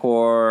receiving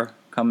core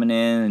coming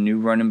in, a new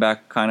running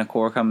back kind of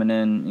core coming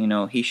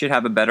in, he should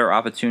have a better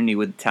opportunity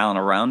with talent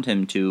around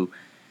him to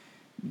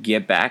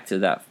get back to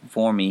that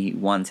form he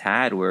once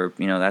had, where,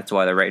 that's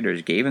why the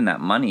Raiders gave him that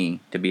money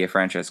to be a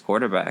franchise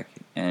quarterback.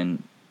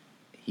 And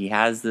he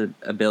has the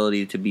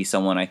ability to be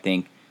someone, I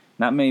think,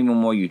 not maybe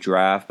more you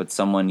draft, but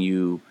someone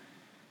you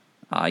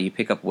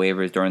pick up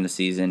waivers during the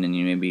season, and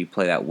you maybe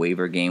play that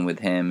waiver game with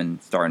him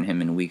and starting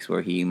him in weeks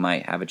where he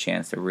might have a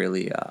chance to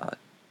really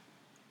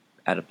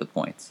add up the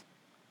points.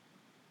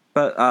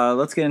 But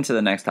let's get into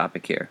the next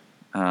topic here.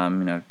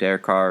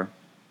 Derek Carr,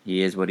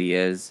 he is what he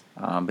is,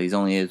 but he's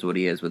only is what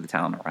he is with the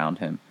talent around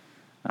him.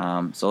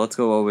 So let's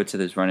go over to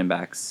these running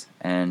backs.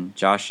 And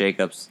Josh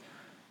Jacobs,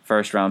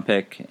 first-round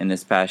pick in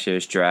this past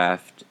year's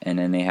draft, and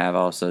then they have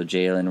also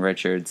Jalen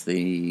Richards,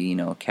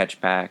 the catch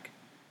back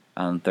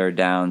on third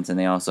downs, and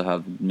they also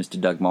have Mr.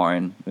 Doug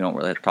Martin. We don't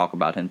really have to talk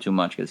about him too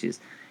much because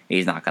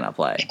he's not going to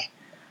play.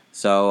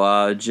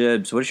 So,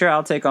 Jibs, what's your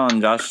outtake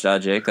on Josh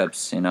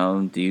Jacobs?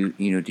 Do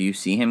you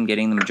see him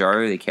getting the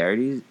majority of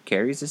the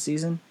carries this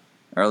season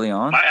early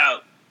on? My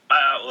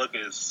outlook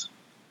is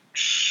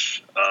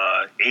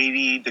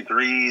 80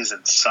 degrees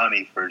and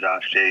sunny for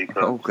Josh Jacobs.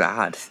 Oh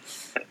God,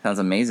 sounds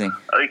amazing.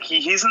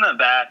 He's in the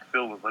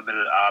backfield with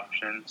limited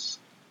options.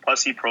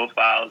 Plus, he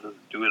profiles as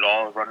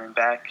do-it-all running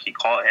back. He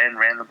caught and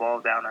ran the ball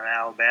down in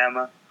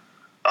Alabama.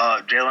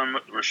 Jalen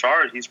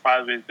Richard, he's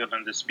probably going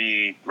to just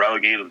be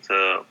relegated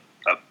to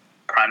a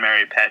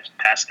primary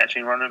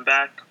pass-catching running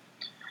back.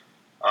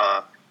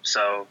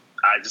 So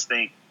I just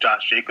think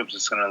Josh Jacobs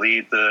is going to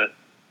lead the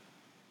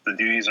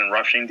duties and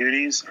rushing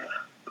duties.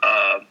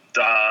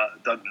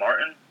 Doug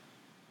Martin,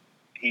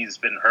 he's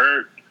been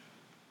hurt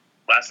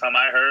last time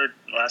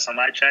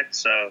I checked,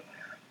 so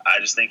I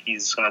just think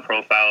he's going to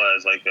profile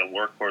as like a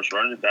workhorse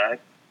running back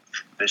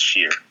this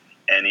year.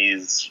 And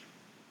he's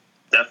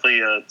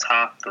definitely a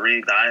top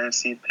 3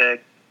 dynasty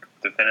pick,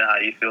 depending on how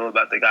you feel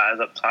about the guys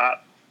up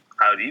top.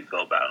 How do you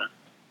feel about him?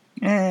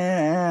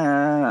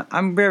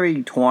 I'm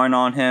very torn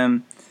on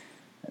him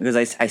because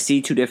I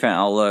see 2 different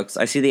outlooks.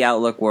 I see the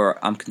outlook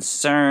where I'm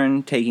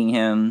concerned taking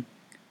him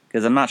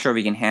because I'm not sure if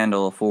he can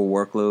handle a full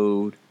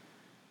workload.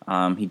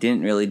 He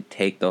didn't really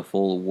take the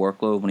full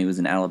workload when he was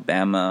in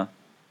Alabama,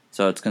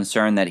 so it's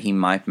concerned that he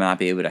might not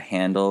be able to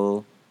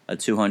handle a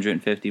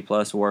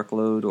 250-plus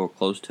workload or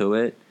close to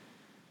it.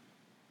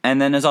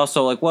 And then there's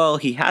also like, well,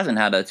 he hasn't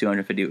had a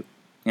 250,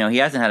 he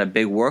hasn't had a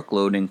big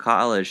workload in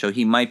college, so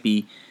he might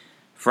be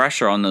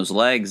fresher on those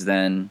legs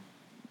than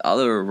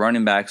other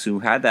running backs who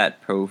had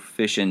that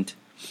proficient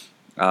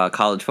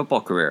college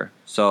football career.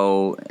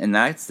 So,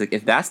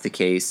 if that's the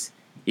case,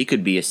 he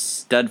could be a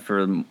stud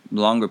for a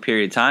longer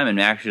period of time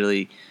and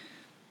actually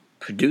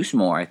produce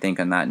more, I think,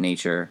 on that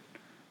nature.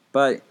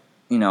 But,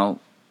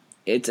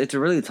 it's a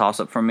really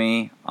toss-up for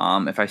me.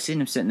 If I see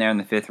him sitting there in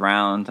the 5th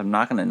round, I'm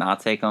not going to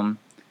not take him.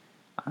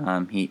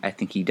 I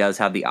think he does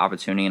have the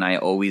opportunity, and I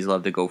always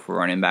love to go for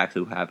running backs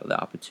who have the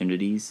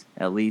opportunities,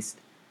 at least.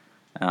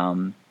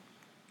 And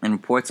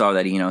reports are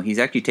that, he's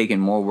actually taken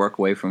more work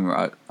away from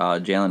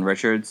Jalen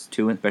Richards,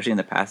 too, especially in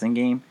the passing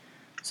game.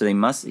 So they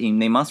must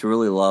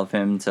really love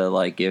him to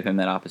like give him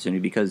that opportunity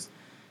because,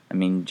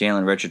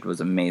 Jalen Richards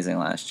was amazing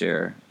last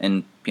year,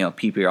 and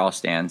PPR all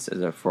stands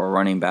for a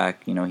running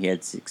back. He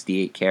had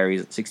 68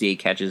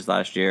 catches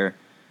last year,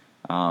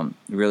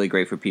 really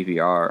great for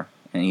PPR,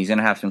 and he's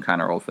gonna have some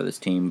kind of role for this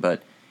team.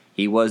 But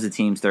he was the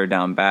team's 3rd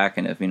down back,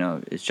 and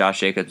if Josh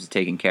Jacobs is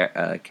taking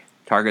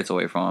targets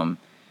away from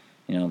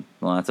him,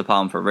 well, that's a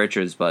problem for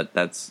Richards, but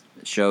that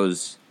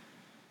shows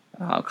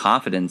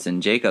confidence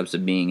in Jacobs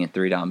of being a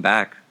 3 down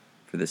back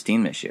for this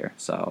team this year.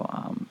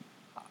 So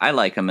I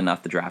like him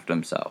enough to draft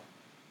him. So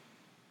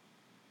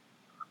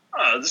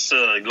just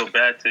to go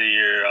back to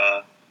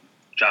your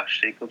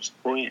Josh Jacobs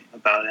point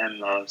about him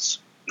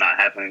not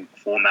having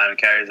full amount of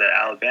carries at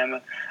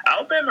Alabama.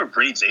 Alabama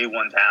breeds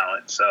A1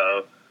 talent,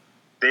 so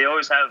they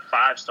always have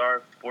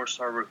 5-star,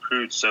 4-star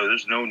recruits, so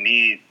there's no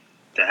need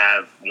to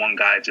have one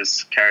guy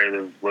just carry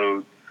the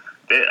load.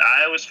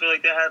 I always feel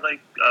like they had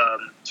like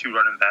 2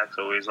 running backs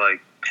always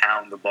like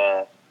pound the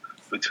ball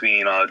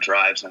between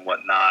drives and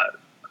whatnot.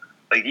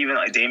 Like even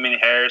like Damian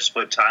Harris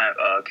split time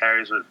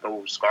carries with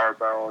Bo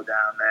Scarborough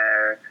down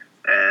there,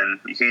 and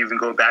you can even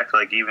go back to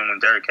like even when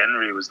Derrick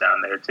Henry was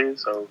down there too.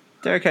 So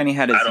Derrick Henry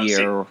had his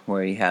year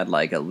where he had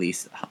like at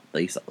least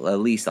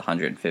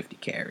 150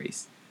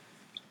 carries.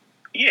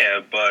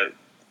 Yeah, but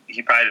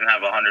he probably didn't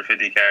have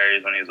 150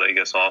 carries when he was like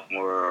a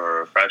sophomore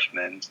or a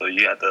freshman. So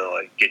you have to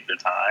like get your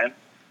time,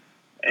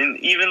 and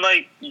even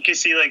like you can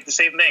see like the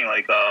same thing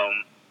like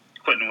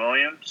Quentin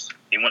Williams.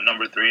 He went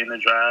number 3 in the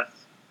draft.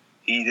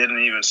 He didn't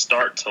even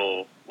start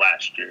till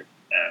last year,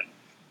 and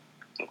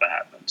look what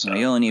happened. So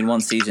you only need one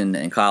season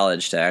in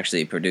college to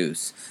actually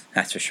produce.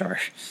 That's for sure.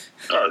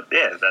 Oh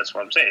yeah, that's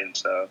what I'm saying.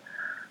 So,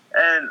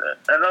 and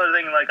another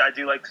thing, like I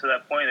do like to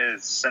that point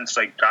is since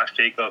like Josh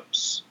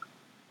Jacobs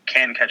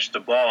can catch the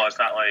ball, it's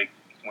not like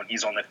when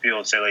he's on the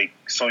field. Say like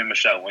Sony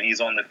Michel when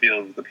he's on the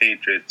field with the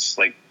Patriots,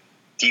 like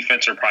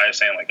defense are probably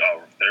saying like,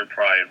 oh, they're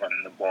probably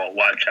running the ball.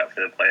 Watch out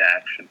for the play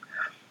action.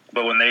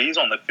 But when he's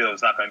on the field,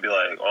 it's not going to be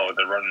like, oh,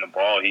 they're running the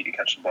ball. He can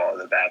catch the ball in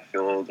the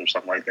backfield or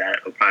something like that.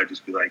 It'll probably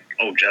just be like,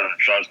 oh, Jalen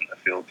Shaw's in the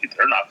field.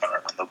 They're not going to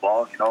run the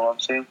ball. You know what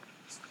I'm saying?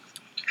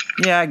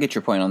 Yeah, I get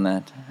your point on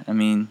that.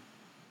 Again,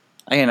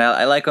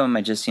 I like him.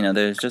 I just,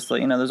 there's just,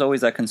 there's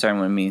always that concern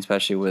with me,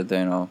 especially with,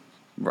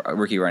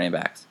 rookie running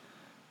backs.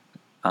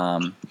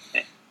 But you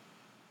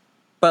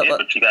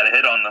got to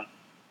hit on them.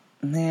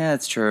 Yeah,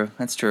 that's true.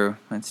 It's true.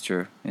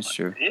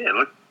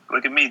 Yeah,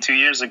 Look at me 2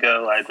 years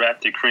ago. I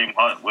drafted Kareem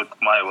Hunt with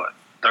my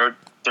third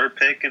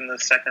pick in the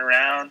 2nd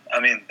round.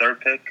 Third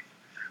pick,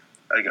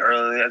 like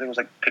early. I think it was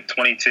like pick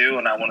 22,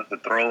 and I wanted to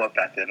throw up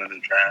at the end of the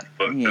draft.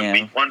 But the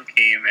week 1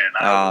 came, and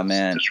I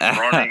was just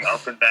running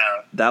up and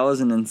down. That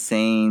was an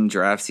insane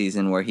draft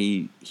season where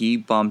he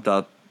bumped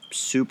up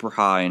super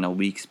high in a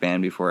week span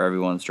before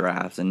everyone's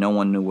drafts, and no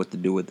one knew what to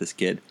do with this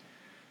kid.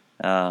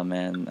 Oh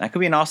man, that could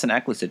be an Austin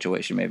Eckler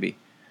situation, maybe.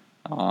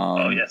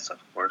 Oh yes, of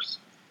course.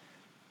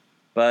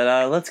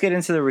 But let's get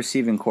into the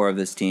receiving core of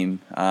this team.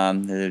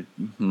 They're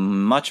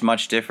much,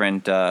 much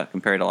different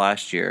compared to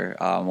last year.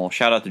 Well,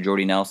 shout out to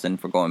Jordy Nelson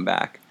for going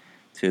back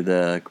to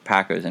the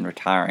Packers and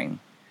retiring.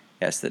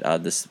 Yes,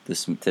 this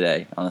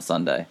today on a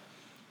Sunday.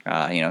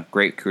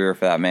 Great career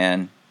for that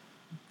man.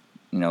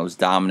 Was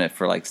dominant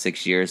for like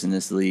 6 years in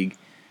this league.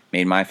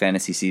 Made my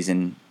fantasy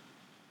season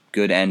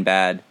good and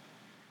bad.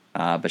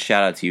 But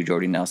shout out to you,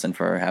 Jordy Nelson,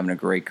 for having a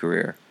great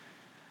career.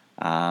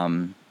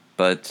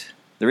 But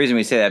the reason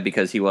we say that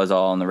because he was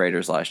all on the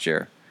Raiders last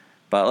year.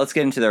 But let's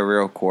get into the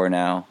real core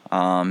now.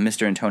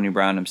 Mr. Antonio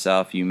Brown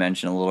himself, you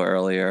mentioned a little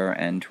earlier,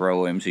 and Terrell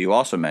Williams, who you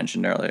also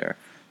mentioned earlier.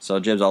 So,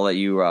 Jibs, I'll let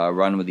you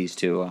run with these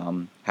two.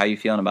 How are you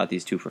feeling about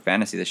these two for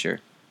fantasy this year?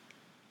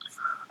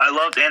 I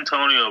loved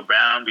Antonio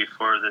Brown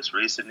before this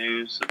recent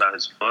news about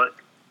his foot.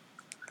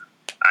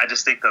 I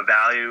just think the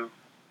value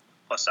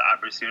plus the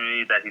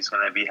opportunity that he's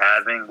going to be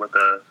having with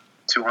the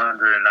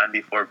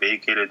 294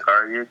 vacated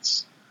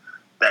targets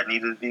that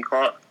needed to be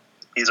caught,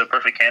 he's a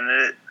perfect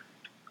candidate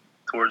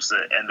towards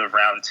the end of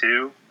round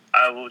 2.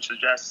 I would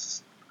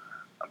suggest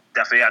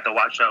definitely have to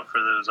watch out for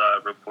those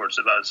reports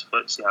about his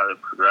foot, see how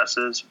it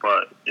progresses.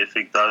 But if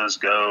it does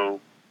go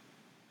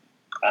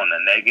on a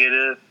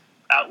negative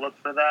outlook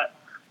for that,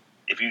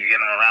 if you get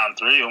him around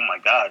 3, oh my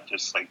God,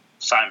 just like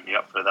sign me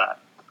up for that.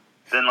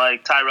 Then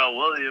like Tyrell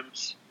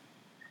Williams,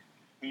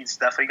 he's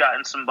definitely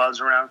gotten some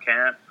buzz around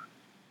camp.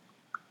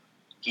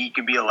 He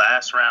could be a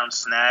last round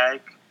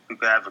snag who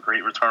could have a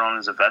great return on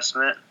his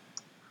investment.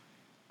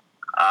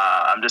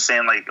 I'm just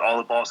saying, like, all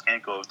the balls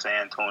can't go to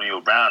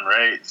Antonio Brown,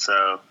 right?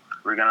 So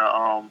we're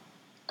gonna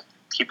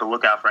keep a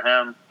lookout for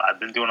him. I've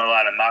been doing a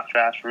lot of mock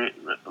drafts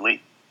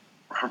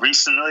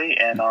recently,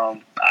 and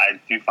I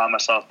do find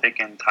myself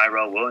picking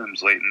Tyrell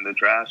Williams late in the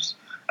drafts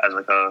as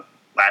like a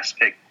last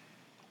pick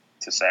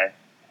to say.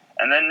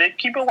 And then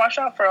keep a watch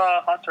out for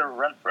Hunter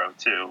Renfrow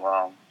too,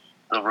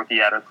 the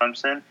rookie out of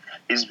Clemson.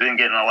 He's been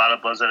getting a lot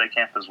of buzz at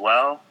camp as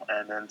well.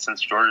 And then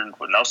since Jordan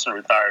Nelson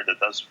retired, that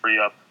does free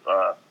up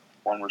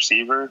one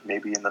receiver,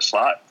 maybe in the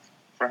slot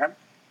for him.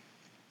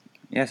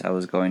 Yes, I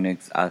was going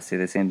to say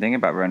the same thing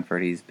about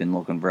Renford. He's been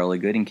looking really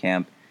good in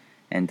camp,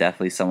 and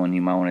definitely someone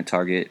you might want to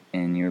target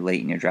in your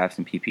late in your drafts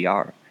in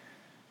PPR.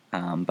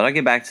 But I'll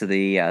get back to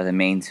the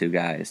main two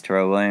guys,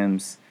 Terrell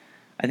Williams.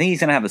 I think he's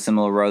gonna have a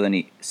similar role that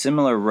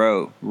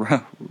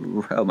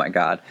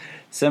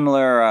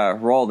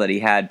he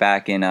had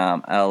back in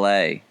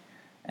LA,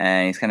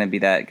 and he's gonna be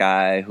that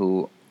guy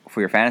who,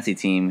 for your fantasy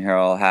team,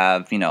 he'll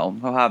have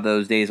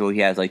those days where he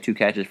has like 2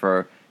 catches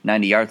for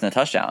 90 yards and a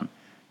touchdown.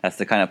 That's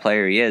the kind of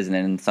player he is, and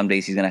then some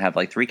days he's gonna have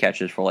like 3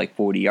 catches for like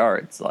 40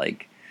 yards.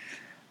 Like,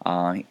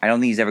 I don't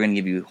think he's ever gonna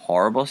give you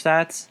horrible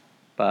stats,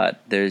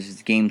 but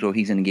there's games where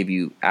he's gonna give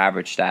you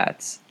average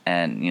stats,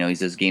 and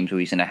he's those games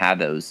where he's gonna have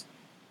those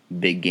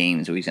big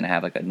games where he's going to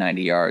have like a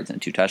 90 yards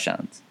and 2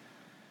 touchdowns.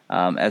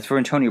 As for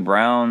Antonio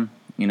Brown,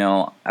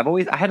 I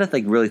had to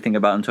like really think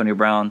about Antonio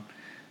Brown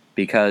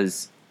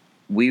because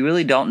we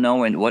really don't know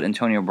what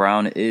Antonio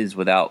Brown is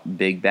without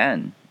Big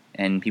Ben.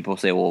 And people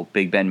say, well,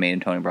 Big Ben made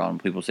Antonio Brown.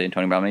 People say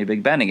Antonio Brown made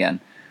Big Ben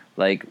again.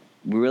 Like,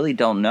 we really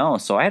don't know.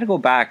 So I had to go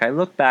back. I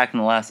looked back in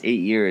the last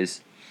 8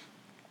 years,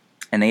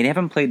 and they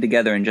haven't played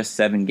together in just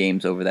 7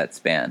 games over that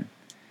span.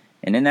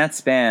 And in that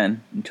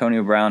span,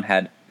 Antonio Brown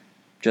had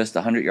just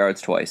 100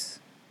 yards twice.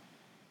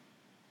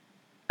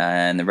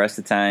 And the rest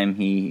of the time,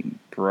 he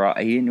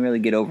didn't really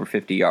get over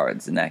 50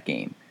 yards in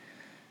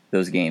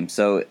those games.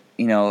 So,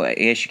 I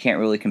guess you can't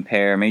really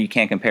compare. Maybe you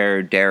can't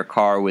compare Derek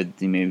Carr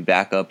with maybe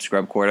backup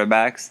scrub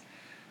quarterbacks.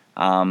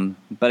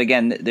 But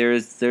again,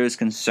 there's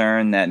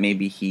concern that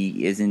maybe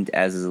he isn't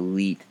as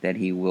elite that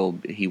he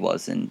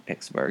was in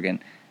Pittsburgh. And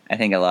I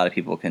think a lot of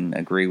people can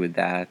agree with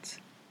that.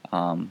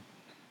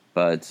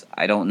 But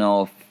I don't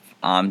know if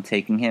I'm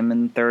taking him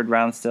in the 3rd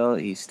round still.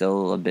 He's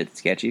still a bit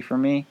sketchy for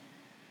me.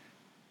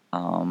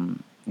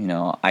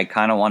 I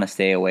kind of want to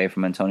stay away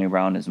from Antonio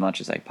Brown as much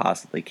as I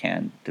possibly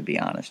can, to be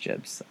honest,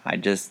 Jibs.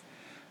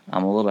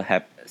 I'm a little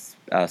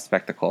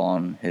spectacle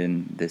on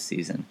him this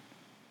season.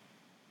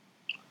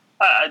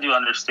 I do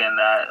understand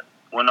that.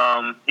 When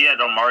he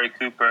had Amari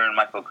Cooper and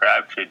Michael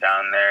Crabtree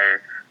down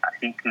there,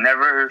 he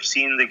never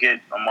seemed to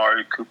get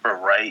Amari Cooper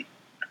right.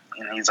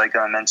 He's like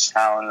an immense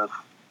talent of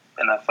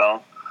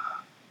NFL.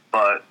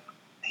 But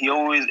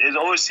it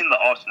always seemed to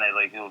alternate.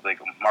 Like, it was like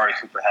Amari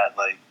Cooper had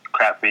like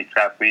crap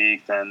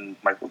week, then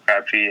Michael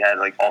Crabtree had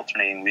like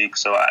alternating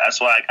weeks. So that's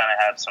why I kind of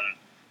had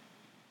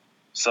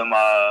some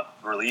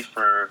relief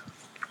for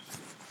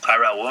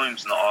Tyrell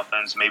Williams in the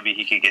offense. Maybe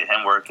he could get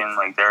him working.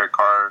 Like, Derek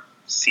Carr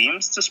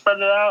seems to spread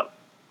it out,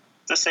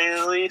 to say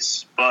the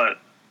least. But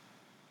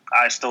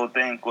I still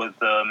think with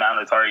the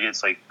amount of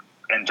targets, like,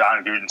 and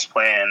John Gruden's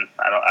plan,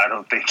 I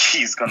don't think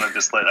he's going to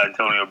just let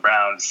Antonio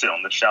Brown sit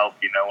on the shelf.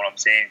 You know what I'm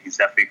saying? He's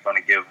definitely going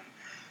to give him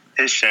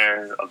his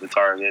share of the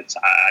targets.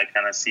 I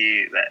kind of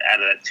see that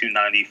out of that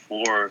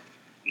 294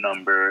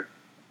 number,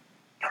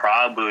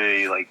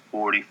 probably like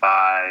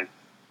 48%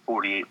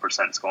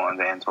 is going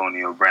to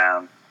Antonio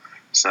Brown.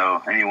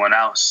 So anyone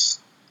else,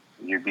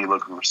 you'd be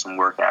looking for some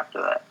work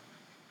after that.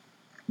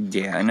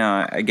 Yeah,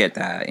 no, I get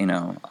that.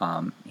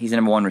 He's the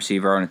number 1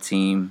 receiver on a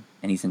team,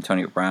 and he's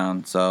Antonio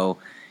Brown, so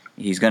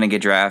he's going to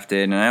get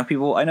drafted. And I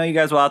know you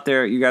guys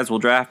will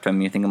draft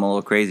him. You think I'm a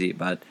little crazy,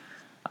 but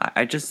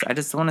I just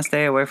want to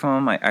stay away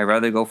from him. I'd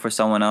rather go for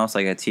someone else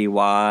like a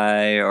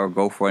T.Y. or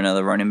go for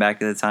another running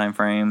back at the time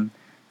frame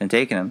than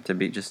taking him, to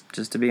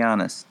be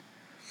honest.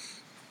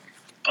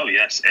 Oh,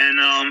 yes.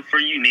 And for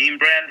you name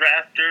brand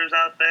drafters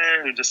out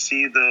there who just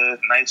see the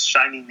nice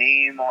shiny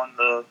name on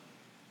the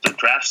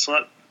draft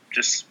slip,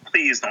 just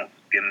please don't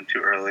get him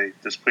too early.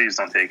 Just please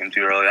don't take him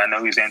too early. I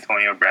know he's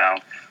Antonio Brown,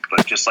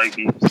 but just like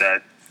you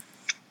said,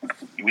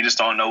 we just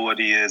don't know what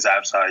he is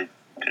outside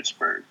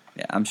Pittsburgh.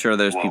 Yeah, I'm sure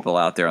there's people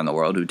out there in the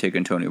world who take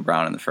Antonio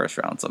Brown in the first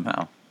round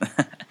somehow.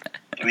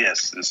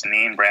 Yes, it's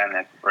name brand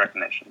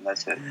recognition.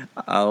 That's it.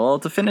 Well,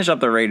 to finish up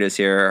the Raiders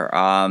here,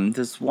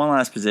 there's one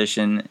last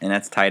position, and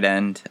that's tight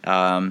end.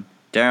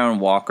 Darren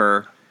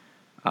Walker.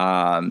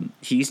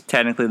 He's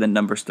technically the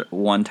number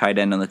one tight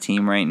end on the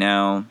team right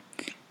now.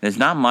 There's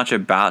not much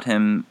about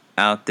him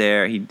out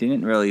there. He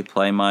didn't really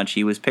play much.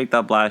 He was picked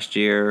up last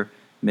year,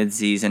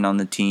 midseason on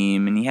the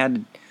team, and he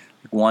had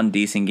one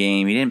decent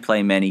game. He didn't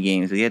play many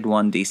games, but he had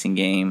one decent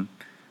game.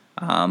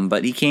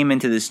 But he came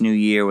into this new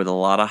year with a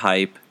lot of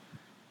hype,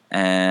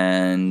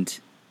 and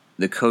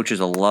the coaches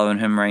are loving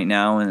him right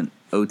now in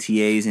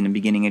OTAs in the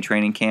beginning of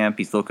training camp.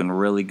 He's looking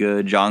really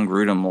good. John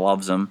Gruden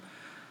loves him.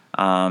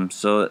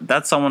 So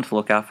that's someone to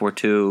look out for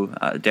too.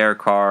 Derek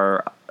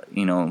Carr,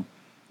 even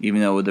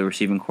though with the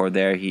receiving core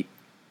there, he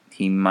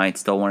might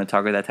still want to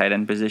target that tight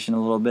end position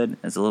a little bit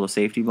as a little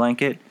safety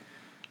blanket.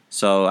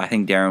 So I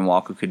think Darren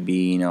Walker could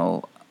be,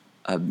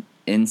 a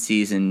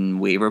in-season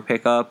waiver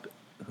pickup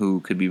who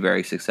could be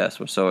very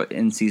successful. So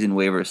in-season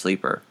waiver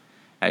sleeper,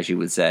 as you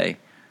would say.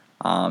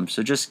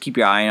 So just keep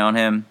your eye on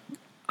him.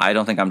 I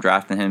don't think I'm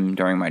drafting him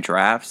during my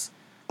drafts,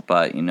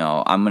 but I'm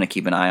going to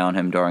keep an eye on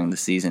him during the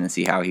season and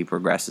see how he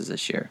progresses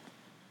this year.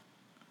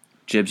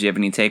 Jibs, you have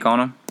any take on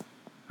him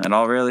at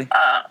all, really?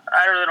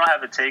 I really don't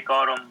have a take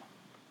on him.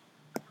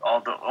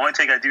 The only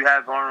take I do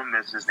have on him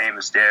is his name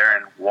is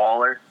Darren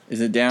Waller. Is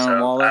it Darren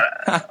Waller?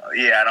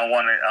 Yeah, I don't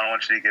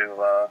want you to give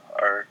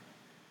our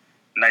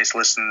nice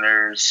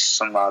listeners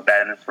some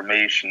bad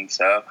information.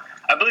 So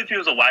I believe he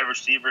was a wide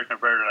receiver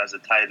converted as a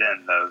tight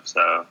end, though.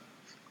 So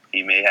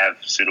he may have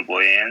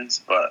suitable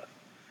hands, but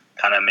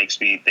kind of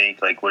makes me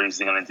think like what is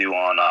he going to do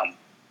on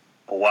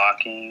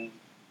blocking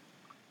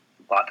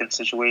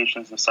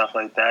situations and stuff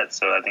like that.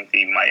 So I think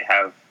he might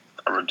have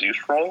a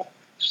reduced role,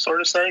 sort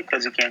of say,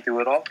 because he can't do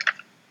it all.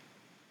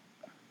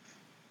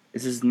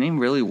 Is his name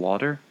really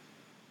Water?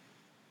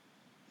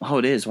 Oh,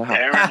 it is. Wow.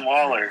 Darren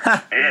Waller.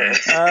 Yeah.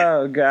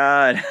 Oh,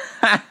 God.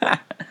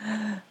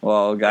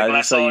 Well, guys, when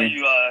I saw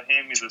you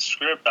hand me the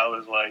script, I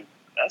was like,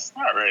 that's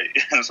not right.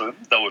 So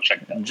let's double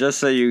check that. Just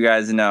so you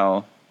guys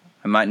know,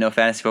 I might know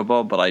fantasy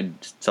football, but I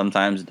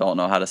sometimes don't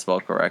know how to spell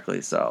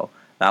correctly. So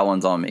that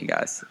one's on me,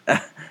 guys.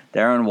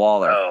 Darren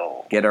Waller.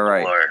 Oh, get it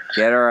right. Lord.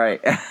 Get it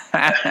right.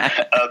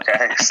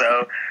 Okay,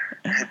 so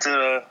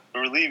to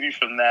relieve you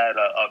from that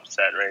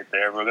upset right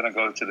there, we're going to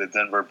go to the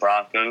Denver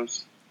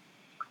Broncos.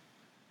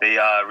 They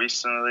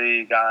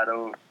recently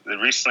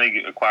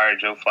acquired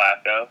Joe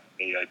Flacco.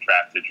 They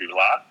drafted Drew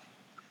Lock.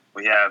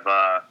 We have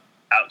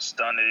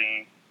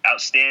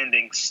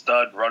outstanding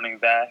stud running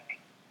back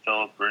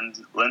Philip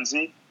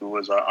Lindsay, who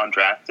was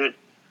undrafted.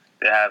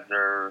 They have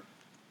their,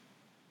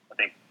 I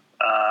think,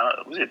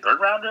 was he a third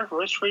rounder,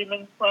 Royce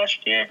Freeman,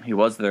 last year? He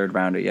was the third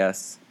rounder,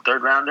 yes.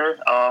 Third rounder.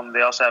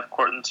 They also have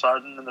Courtland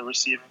Sutton in the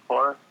receiving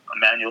core.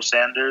 Emmanuel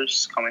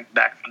Sanders coming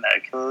back from that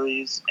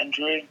Achilles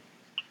injury.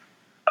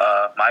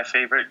 My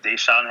favorite,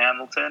 Deshaun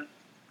Hamilton,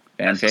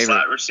 as the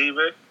slot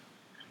receiver.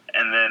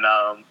 And then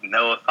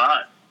Noah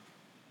Fant,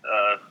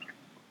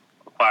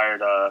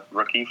 acquired a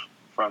rookie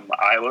from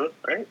Iowa,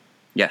 right?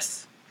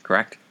 Yes,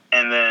 correct.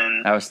 And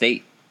then Iowa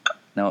State.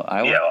 No,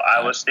 Iowa? Yeah,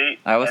 Iowa State.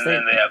 Iowa State. And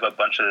then they have a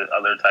bunch of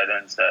other tight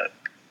ends that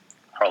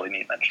hardly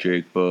need mention.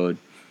 Jake Bud.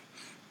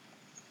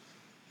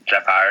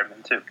 Jeff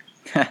Hireman, too.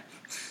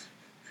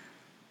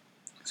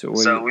 So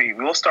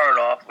we'll start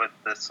off with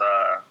this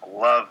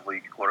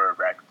lovely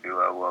quarterback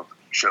duo of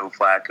Joe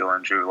Flacco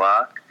and Drew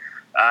Lock.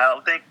 I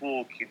don't think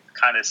we'll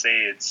kind of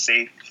say it's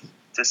safe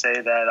to say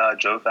that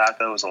Joe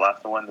Flacco was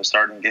left to win the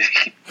starting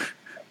gig.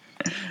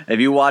 If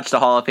you watch the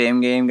Hall of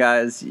Fame game,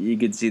 guys, you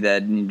can see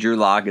that Drew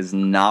Lock is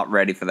not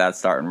ready for that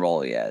starting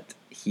role yet.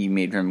 He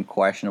made some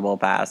questionable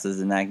passes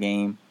in that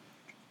game.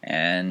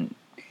 And,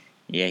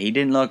 yeah, he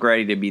didn't look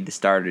ready to be the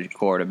starter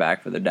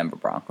quarterback for the Denver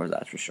Broncos,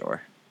 that's for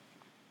sure.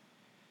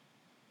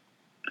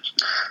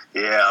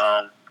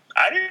 Yeah,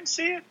 I didn't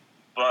see it,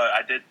 but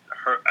I did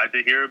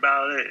hear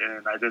about it,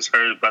 and I just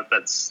heard about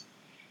that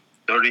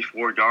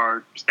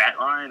 34-yard stat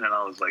line, and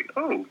I was like,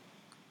 oh,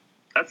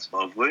 that's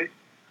lovely.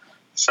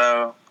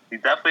 So he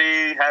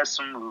definitely has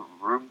some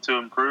room to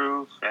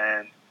improve,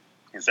 and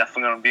he's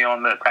definitely going to be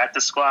on the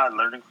practice squad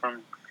learning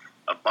from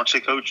a bunch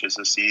of coaches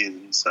this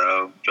season.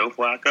 So, Joe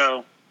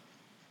Flacco,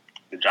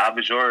 the job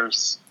is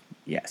yours.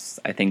 Yes,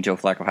 I think Joe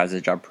Flacco has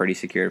his job pretty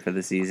secured for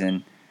the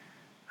season.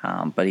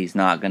 But he's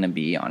not going to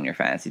be on your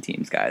fantasy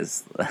teams,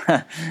 guys.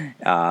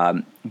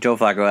 Joe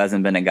Flacco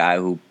hasn't been a guy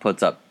who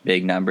puts up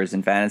big numbers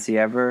in fantasy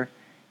ever.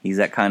 He's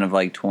that kind of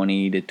like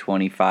 20 to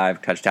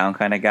 25 touchdown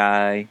kind of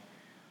guy.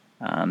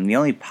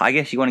 I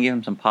guess you want to give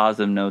him some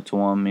positive note to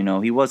him.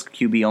 He was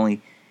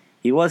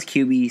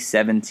QB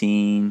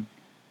 17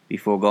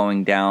 before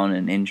going down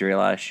an injury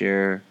last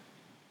year.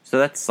 So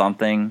that's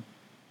something.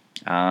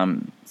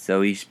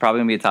 So he's probably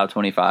going to be a top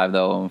 25,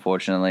 though,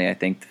 unfortunately, I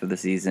think, for the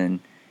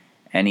season.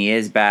 and he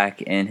is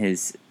back in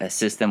his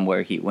system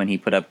where when he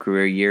put up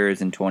career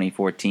years in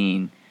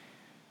 2014.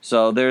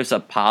 So there's a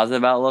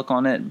positive outlook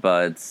on it,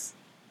 but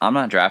I'm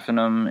not drafting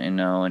him,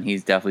 and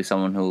he's definitely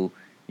someone who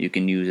you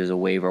can use as a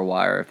waiver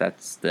wire if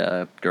that's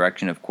the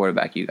direction of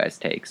quarterback you guys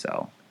take.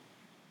 So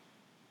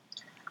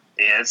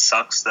yeah, it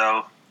sucks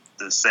though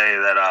to say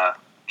that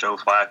Joe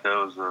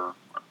Flacco is a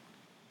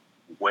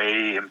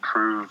way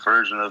improved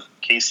version of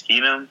Case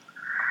Keenum.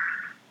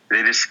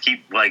 They just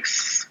keep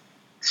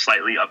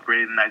slightly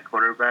upgrading that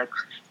quarterback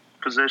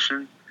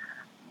position,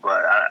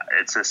 but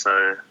it's just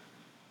a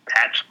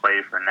patch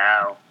play for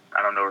now.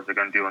 I don't know what they're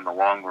going to do in the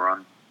long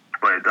run,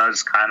 but it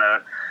does kind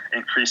of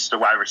increase the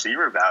wide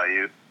receiver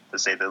value, to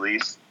say the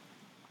least,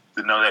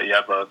 to know that you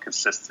have a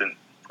consistent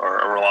or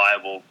a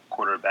reliable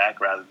quarterback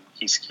rather than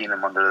Case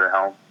Keenum under the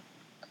helm.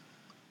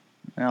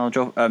 Well,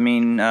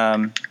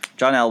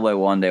 John Elway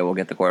one day will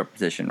get the quarterback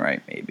position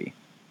right, maybe.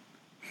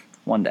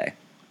 One day.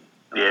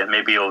 Yeah,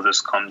 maybe he'll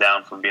just come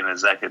down from being an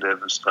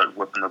executive and start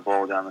whipping the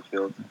ball down the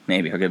field.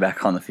 Maybe he'll get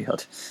back on the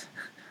field.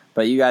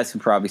 But you guys can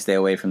probably stay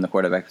away from the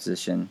quarterback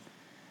position.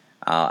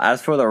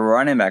 As for the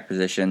running back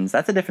positions,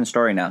 that's a different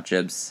story now,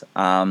 Jibs.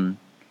 I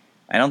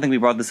don't think we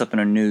brought this up in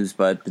our news,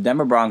 but the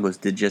Denver Broncos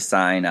did just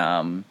sign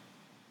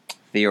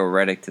Theo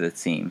Riddick to the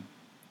team.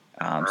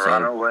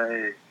 Run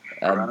away.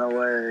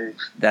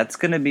 That's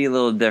going to be a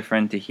little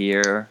different to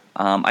hear.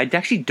 I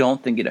actually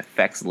don't think it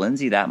affects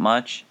Lindsey that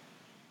much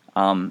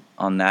on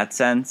that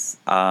sense.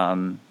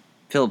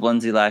 Philip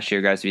Lindsay last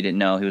year, guys, if you didn't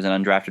know, he was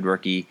an undrafted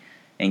rookie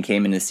and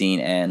came in the scene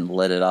and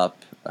lit it up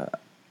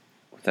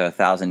with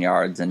 1,000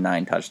 yards and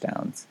 9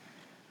 touchdowns.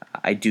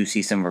 I do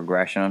see some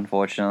regression,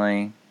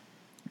 unfortunately,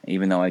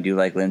 even though I do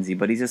like Lindsey,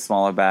 but he's a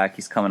smaller back.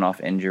 He's coming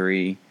off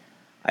injury.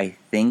 I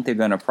think they're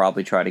going to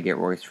probably try to get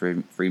Royce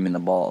Freeman the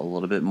ball a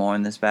little bit more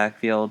in this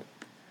backfield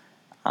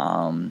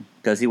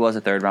because he was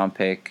a third-round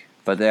pick,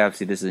 but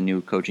obviously this is a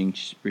new coaching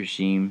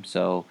regime,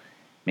 so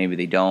maybe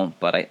they don't,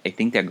 but I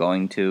think they're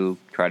going to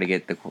try to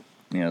get the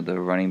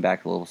running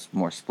back a little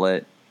more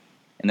split.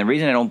 And the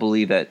reason I don't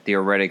believe that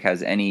Theo Riddick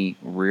has any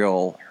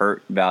real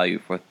hurt value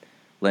for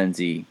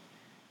Lindsey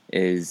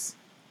is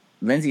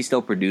Lindsey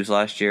still produced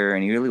last year,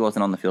 and he really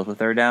wasn't on the field for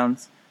third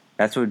downs.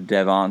 That's where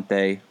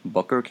Devontae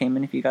Booker came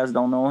in, if you guys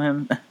don't know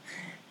him.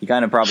 He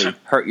kind of probably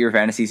hurt your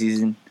fantasy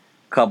season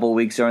a couple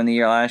weeks during the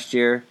year last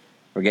year.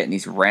 We're getting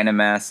these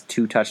random-ass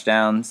 2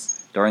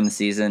 touchdowns during the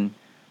season.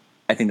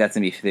 I think that's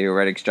going to be Theo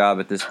Riddick's job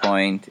at this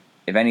point.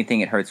 If anything,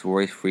 it hurts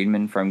Royce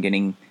Freeman from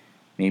getting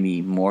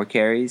maybe more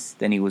carries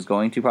than he was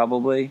going to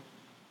probably.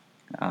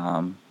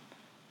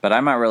 But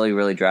I'm not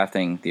really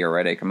drafting Theo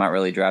Riddick. I'm not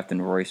really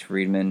drafting Royce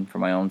Freeman for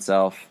my own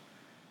self.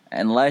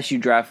 Unless you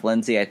draft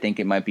Lindsey, I think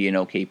it might be an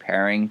okay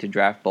pairing to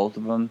draft both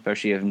of them,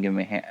 especially if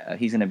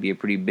he's going to be a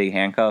pretty big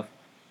handcuff.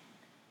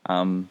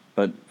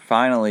 But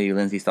finally,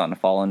 Lindsey's starting to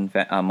fall in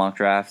mock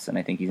drafts, and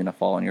I think he's going to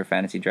fall in your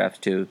fantasy drafts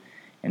too.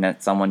 And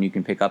that's someone you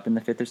can pick up in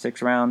the 5th or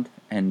 6th round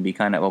and be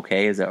kind of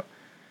okay as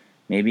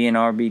maybe an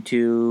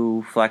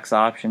RB2 flex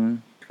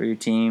option for your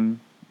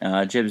team.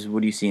 Jibs, what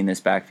do you see in this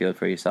backfield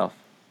for yourself?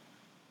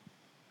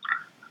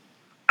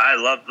 I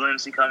love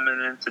Lindsey coming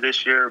into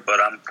this year, but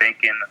I'm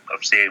thinking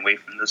of staying away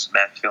from this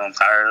backfield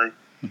entirely.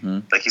 Mm-hmm.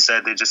 Like you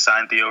said, they just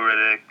signed Theo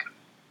Riddick.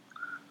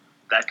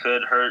 That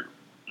could hurt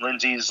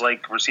Lindsey's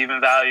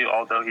receiving value,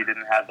 although he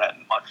didn't have that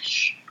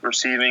much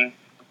receiving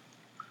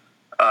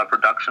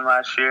production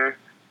last year.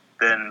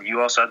 Then you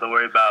also have to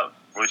worry about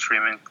Royce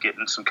Freeman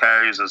getting some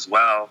carries as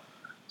well.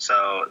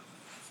 So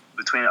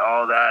between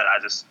all that, I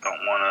just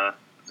don't want to.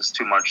 There's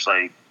too much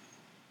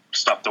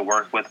stuff to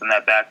work with in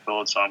that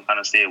backfield, so I'm kind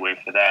of stay away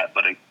for that.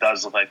 But it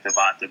does look like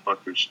Devontae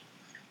Booker's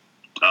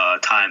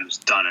time is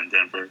done in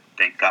Denver.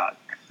 Thank God.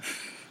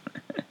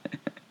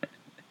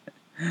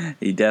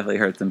 He definitely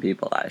hurt some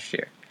people last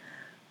year.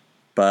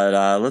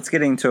 But let's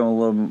get into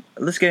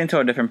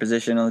a different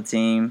position on the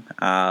team.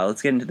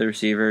 Let's get into the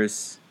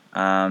receivers.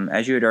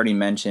 As you had already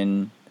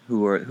mentioned,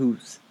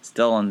 who's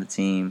still on the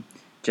team.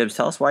 Jibs,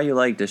 tell us why you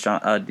like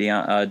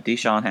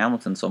Deshaun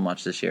Hamilton so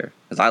much this year,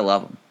 because I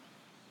love him.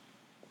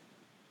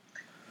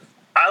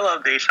 I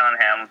love Deshaun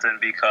Hamilton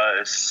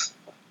because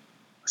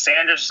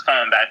Sanders is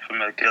coming back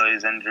from an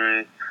Achilles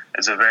injury.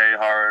 It's a very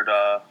hard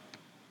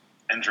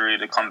injury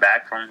to come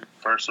back from,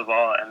 first of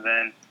all, and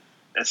then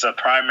it's a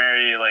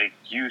primary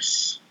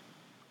use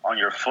on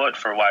your foot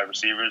for wide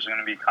receivers. You're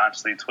going to be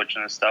constantly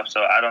twitching and stuff,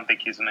 so I don't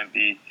think he's going to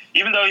be,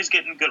 even though he's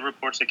getting good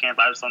reports at camp,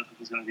 I just don't think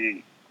he's going to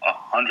be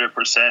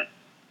 100%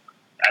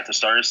 at the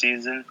start of the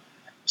season.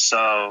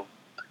 So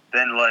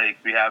then,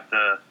 we have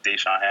the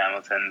Deshaun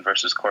Hamilton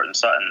versus Courtland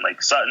Sutton.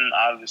 Sutton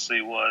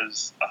obviously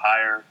was a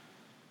higher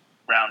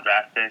round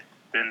draft pick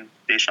than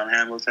Deshaun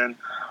Hamilton,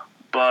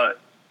 but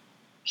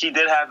he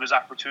did have his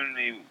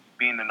opportunity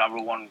being the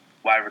number 1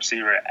 wide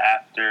receiver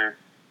after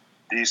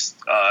these.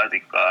 I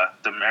think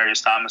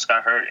Demaryius Thomas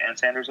got hurt and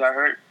Sanders got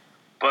hurt,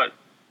 but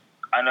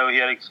I know he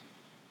had a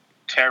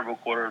terrible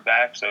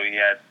quarterback, so he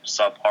had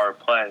subpar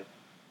play.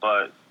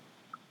 But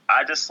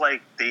I just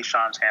like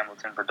Deshaun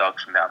Hamilton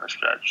production down the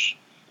stretch.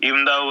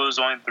 Even though it was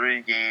only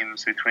 3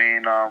 games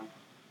between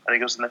I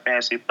think it was in the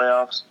fantasy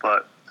playoffs.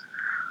 But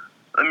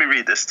let me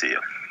read this to you.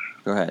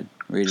 Go ahead.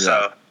 Read it So,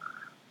 out.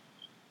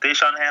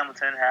 Deshaun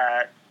Hamilton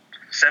had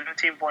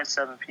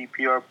 17.7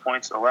 PPR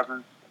points,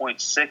 11.6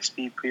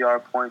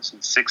 PPR points,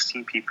 and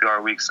 16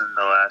 PPR weeks in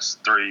the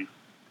last 3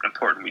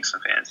 important weeks in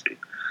fantasy.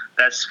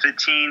 That's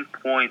 15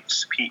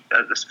 points.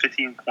 That's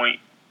 15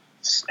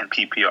 points in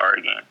PPR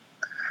a game.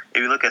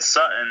 If you look at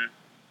Sutton,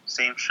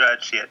 same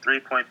stretch, he had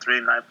 3.3,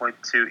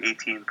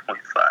 9.2, 18.5.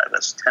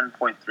 That's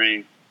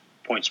 10.3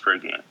 points per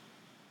game.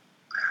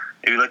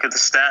 If you look at the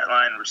stat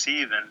line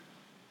receiving,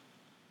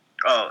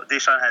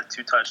 Deshaun had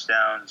 2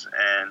 touchdowns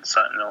and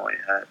Sutton only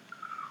had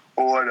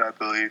 1, I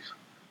believe.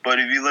 But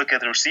if you look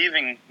at the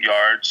receiving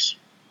yards,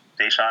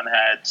 Deshaun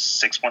had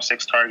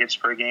 6.6 targets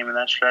per game in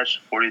that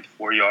stretch,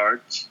 44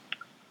 yards.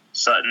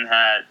 Sutton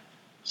had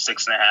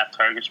 6.5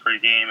 targets per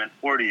game and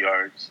 40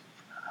 yards.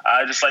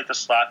 I just like the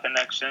slot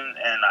connection,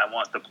 and I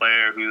want the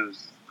player who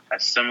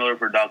has similar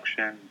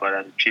production but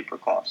at a cheaper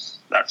cost.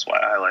 That's why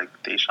I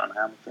like Deshaun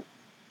Hamilton.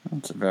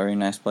 That's a very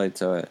nice play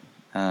to it,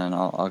 and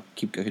I'll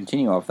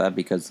continue off that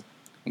because,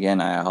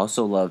 again, I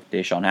also love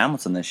Deshaun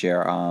Hamilton this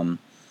year.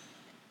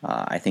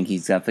 I think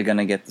he's definitely going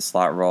to get the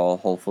slot role,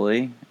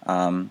 hopefully.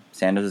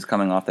 Sanders is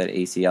coming off that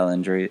ACL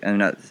injury,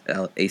 not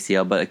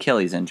ACL, but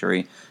Achilles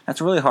injury.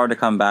 That's really hard to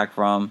come back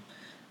from.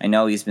 I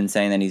know he's been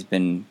saying that he's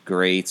been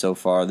great so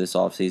far this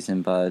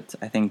offseason, but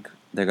I think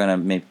they're going to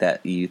make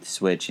that youth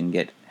switch and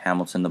get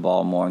Hamilton the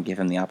ball more and give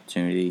him the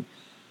opportunity.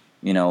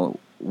 You know,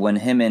 when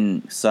him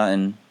and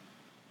Sutton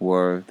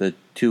were the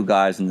 2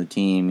 guys in the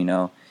team,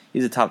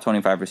 he's a top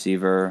 25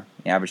 receiver.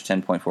 He averaged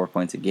 10.4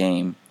 points a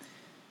game.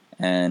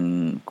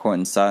 And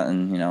Courtland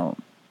Sutton,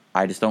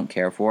 I just don't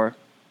care for.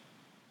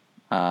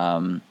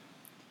 I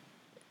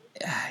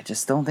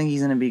just don't think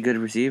he's going to be a good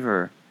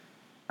receiver.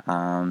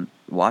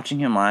 Watching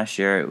him last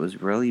year, it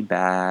was really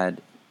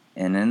bad.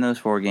 And in those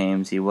 4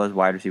 games, he was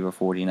wide receiver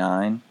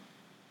 49.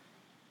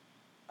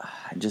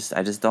 I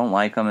just don't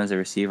like him as a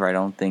receiver. I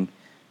don't think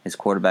his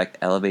quarterback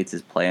elevates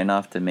his play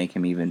enough to make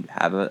him even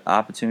have an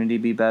opportunity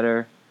to be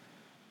better.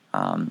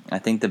 I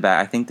think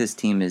this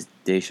team is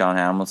Deshaun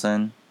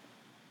Hamilton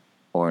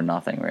or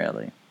nothing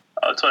really.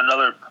 To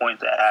another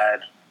point to add,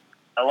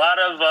 a lot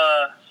of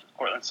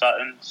Courtland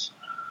Sutton's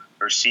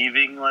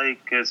receiving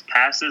his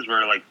passes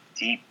were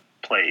deep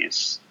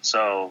plays.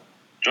 So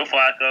Joe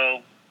Flacco, I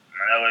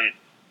know it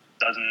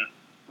doesn't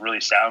really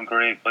sound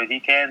great, but he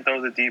can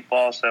throw the deep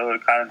ball, so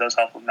it kind of does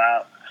help him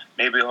out.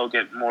 Maybe he'll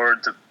get more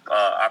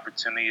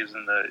opportunities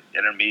in the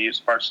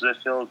intermediate parts of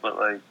the field, but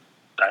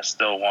I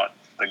still want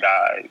the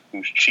guy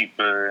who's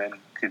cheaper and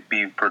could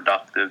be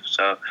productive.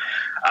 So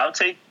I'll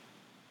take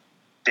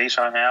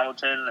Deshaun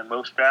Hamilton in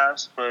most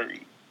drafts, but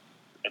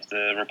if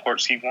the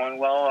reports keep going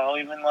well, I'll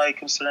even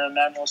consider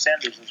Emmanuel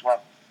Sanders as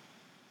well.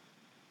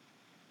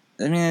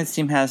 I mean, this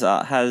team has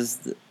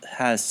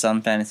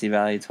some fantasy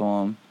value to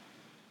them,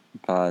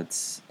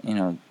 but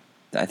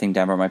I think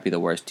Denver might be the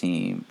worst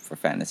team for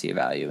fantasy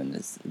value in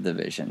this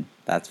division.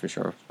 That's for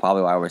sure.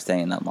 Probably why we're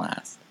staying them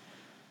last.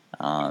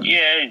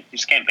 You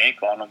just can't bank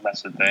on them.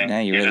 That's the thing.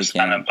 Yeah, you really just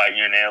can't. Kind of biting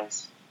your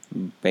nails.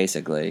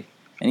 Basically,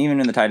 and even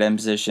in the tight end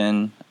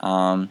position,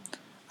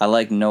 I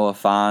like Noah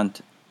Fant.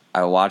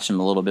 I watched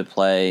him a little bit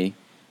play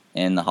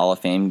in the Hall of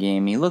Fame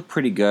game. He looked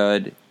pretty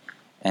good.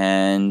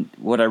 And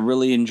what I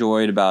really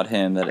enjoyed about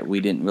him that we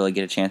didn't really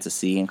get a chance to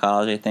see in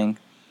college, I think,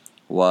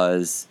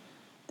 was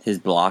his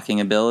blocking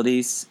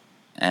abilities.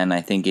 And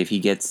I think if he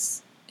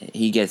gets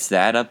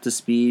that up to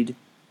speed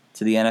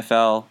to the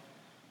NFL,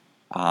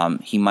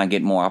 he might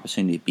get more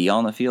opportunity to be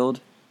on the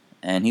field.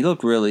 And he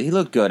looked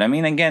good. I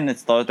mean, again,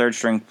 it's the 3rd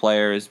string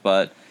players,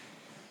 but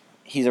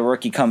he's a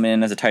rookie coming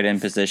in as a tight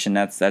end position.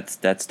 That's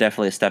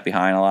definitely a step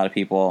behind a lot of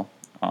people.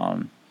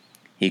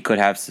 He could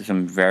have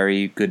some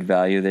very good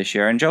value this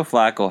year. And Joe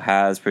Flacco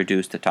has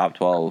produced a top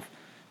 12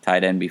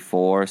 tight end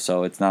before,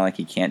 so it's not like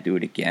he can't do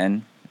it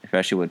again,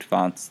 especially with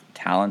Font's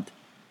talent.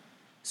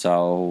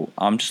 So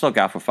just look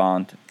out for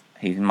Font.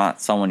 He's not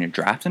someone you're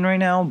drafting right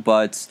now,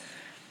 but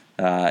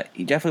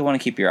you definitely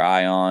want to keep your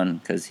eye on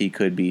because he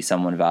could be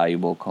someone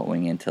valuable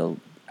going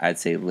into, I'd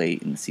say,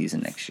 late in the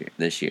season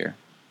this year.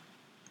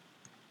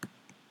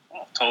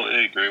 I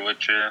totally agree with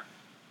you.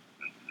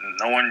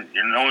 No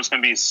one's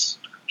going to be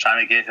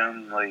trying to get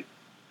him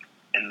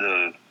in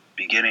the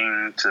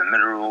beginning to the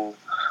middle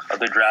of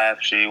the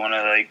draft. So you want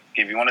to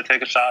if you want to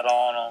take a shot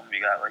on him, you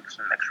got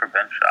some extra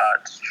bench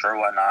shots. Sure,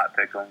 why not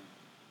pick him?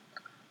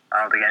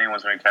 I don't think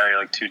anyone's going to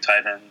carry 2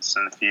 tight ends,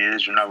 and if he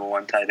is your number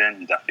 1 tight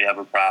end, you definitely have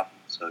a problem.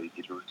 So you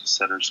need to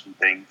reconsider some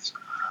things.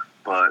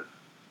 But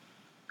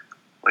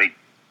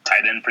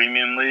tight end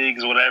premium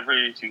leagues, whatever,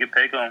 you can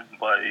pick him.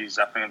 But he's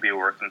definitely going to be a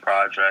working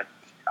project.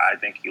 I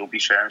think he'll be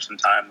sharing some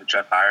time with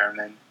Jeff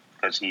Hireman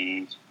because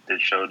he did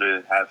show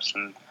to have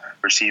some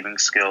receiving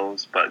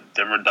skills. But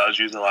Denver does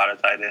use a lot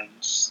of tight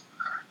ends,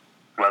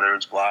 whether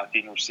it's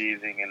blocking,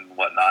 receiving, and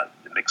whatnot,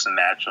 to mix and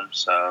match them.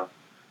 So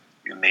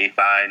you may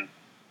find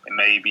it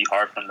may be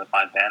hard for them to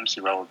find fantasy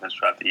relevance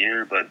throughout the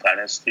year, but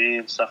dynasty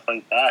and stuff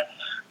like that,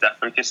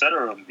 definitely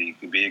consider him. He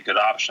could be a good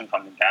option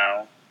coming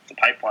down the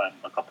pipeline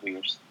in a couple of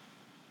years.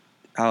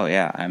 Oh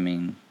yeah, I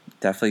mean,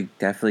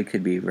 definitely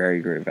could be very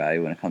great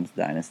value when it comes to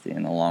dynasty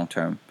in the long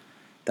term.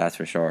 That's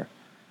for sure.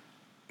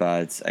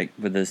 But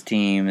with this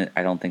team,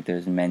 I don't think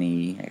there's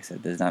many. Like I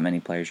said, there's not many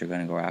players you're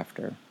going to go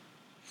after.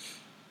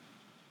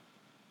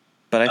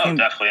 But I No, think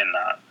definitely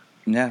not.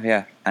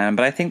 yeah. But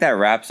I think that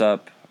wraps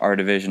up our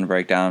division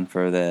breakdown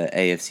for the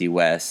AFC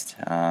West.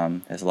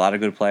 There's a lot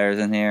of good players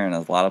in here, and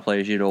there's a lot of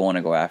players you don't want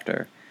to go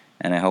after.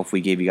 And I hope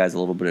we gave you guys a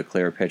little bit of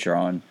clearer picture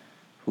on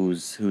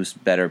who's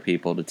better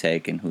people to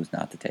take and who's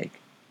not to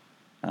take.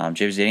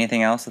 James,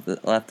 anything else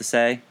left to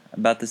say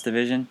about this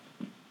division?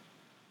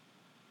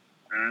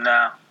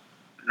 No,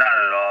 not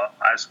at all.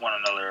 I just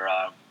want another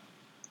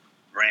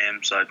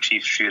Rams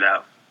Chiefs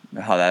shootout.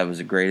 Oh, that was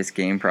the greatest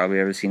game probably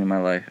ever seen in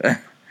my life.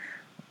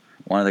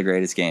 One of the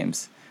greatest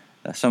games.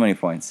 So many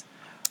points.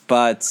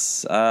 But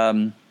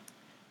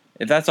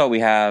if that's all we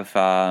have,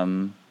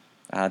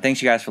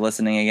 thanks you guys for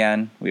listening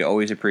again. We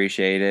always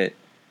appreciate it.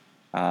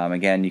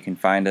 Again, you can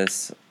find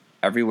us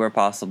everywhere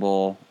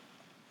possible.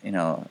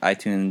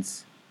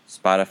 iTunes,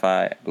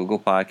 Spotify, Google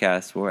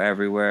Podcasts. We're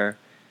everywhere.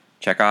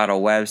 Check out our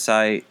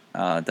website,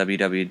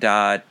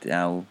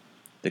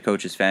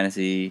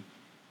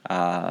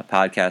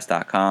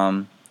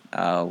 www.thecoachesfantasypodcast.com.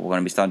 We're going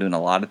to be starting doing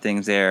a lot of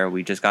things there.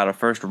 We just got our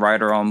first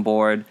writer on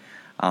board,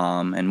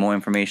 and more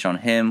information on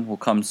him will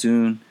come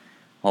soon.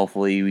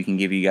 Hopefully, we can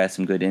give you guys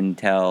some good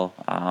intel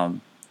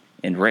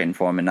in written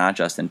form and not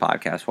just in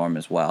podcast form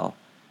as well.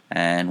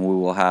 And we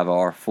will have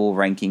our full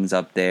rankings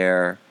up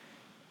there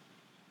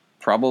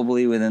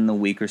probably within the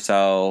week or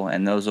so,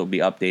 and those will be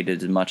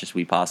updated as much as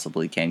we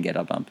possibly can get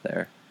up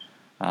there.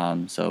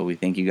 So we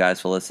thank you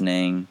guys for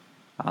listening,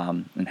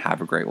 and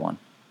have a great one.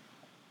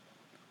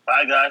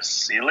 Bye, guys.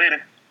 See you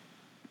later.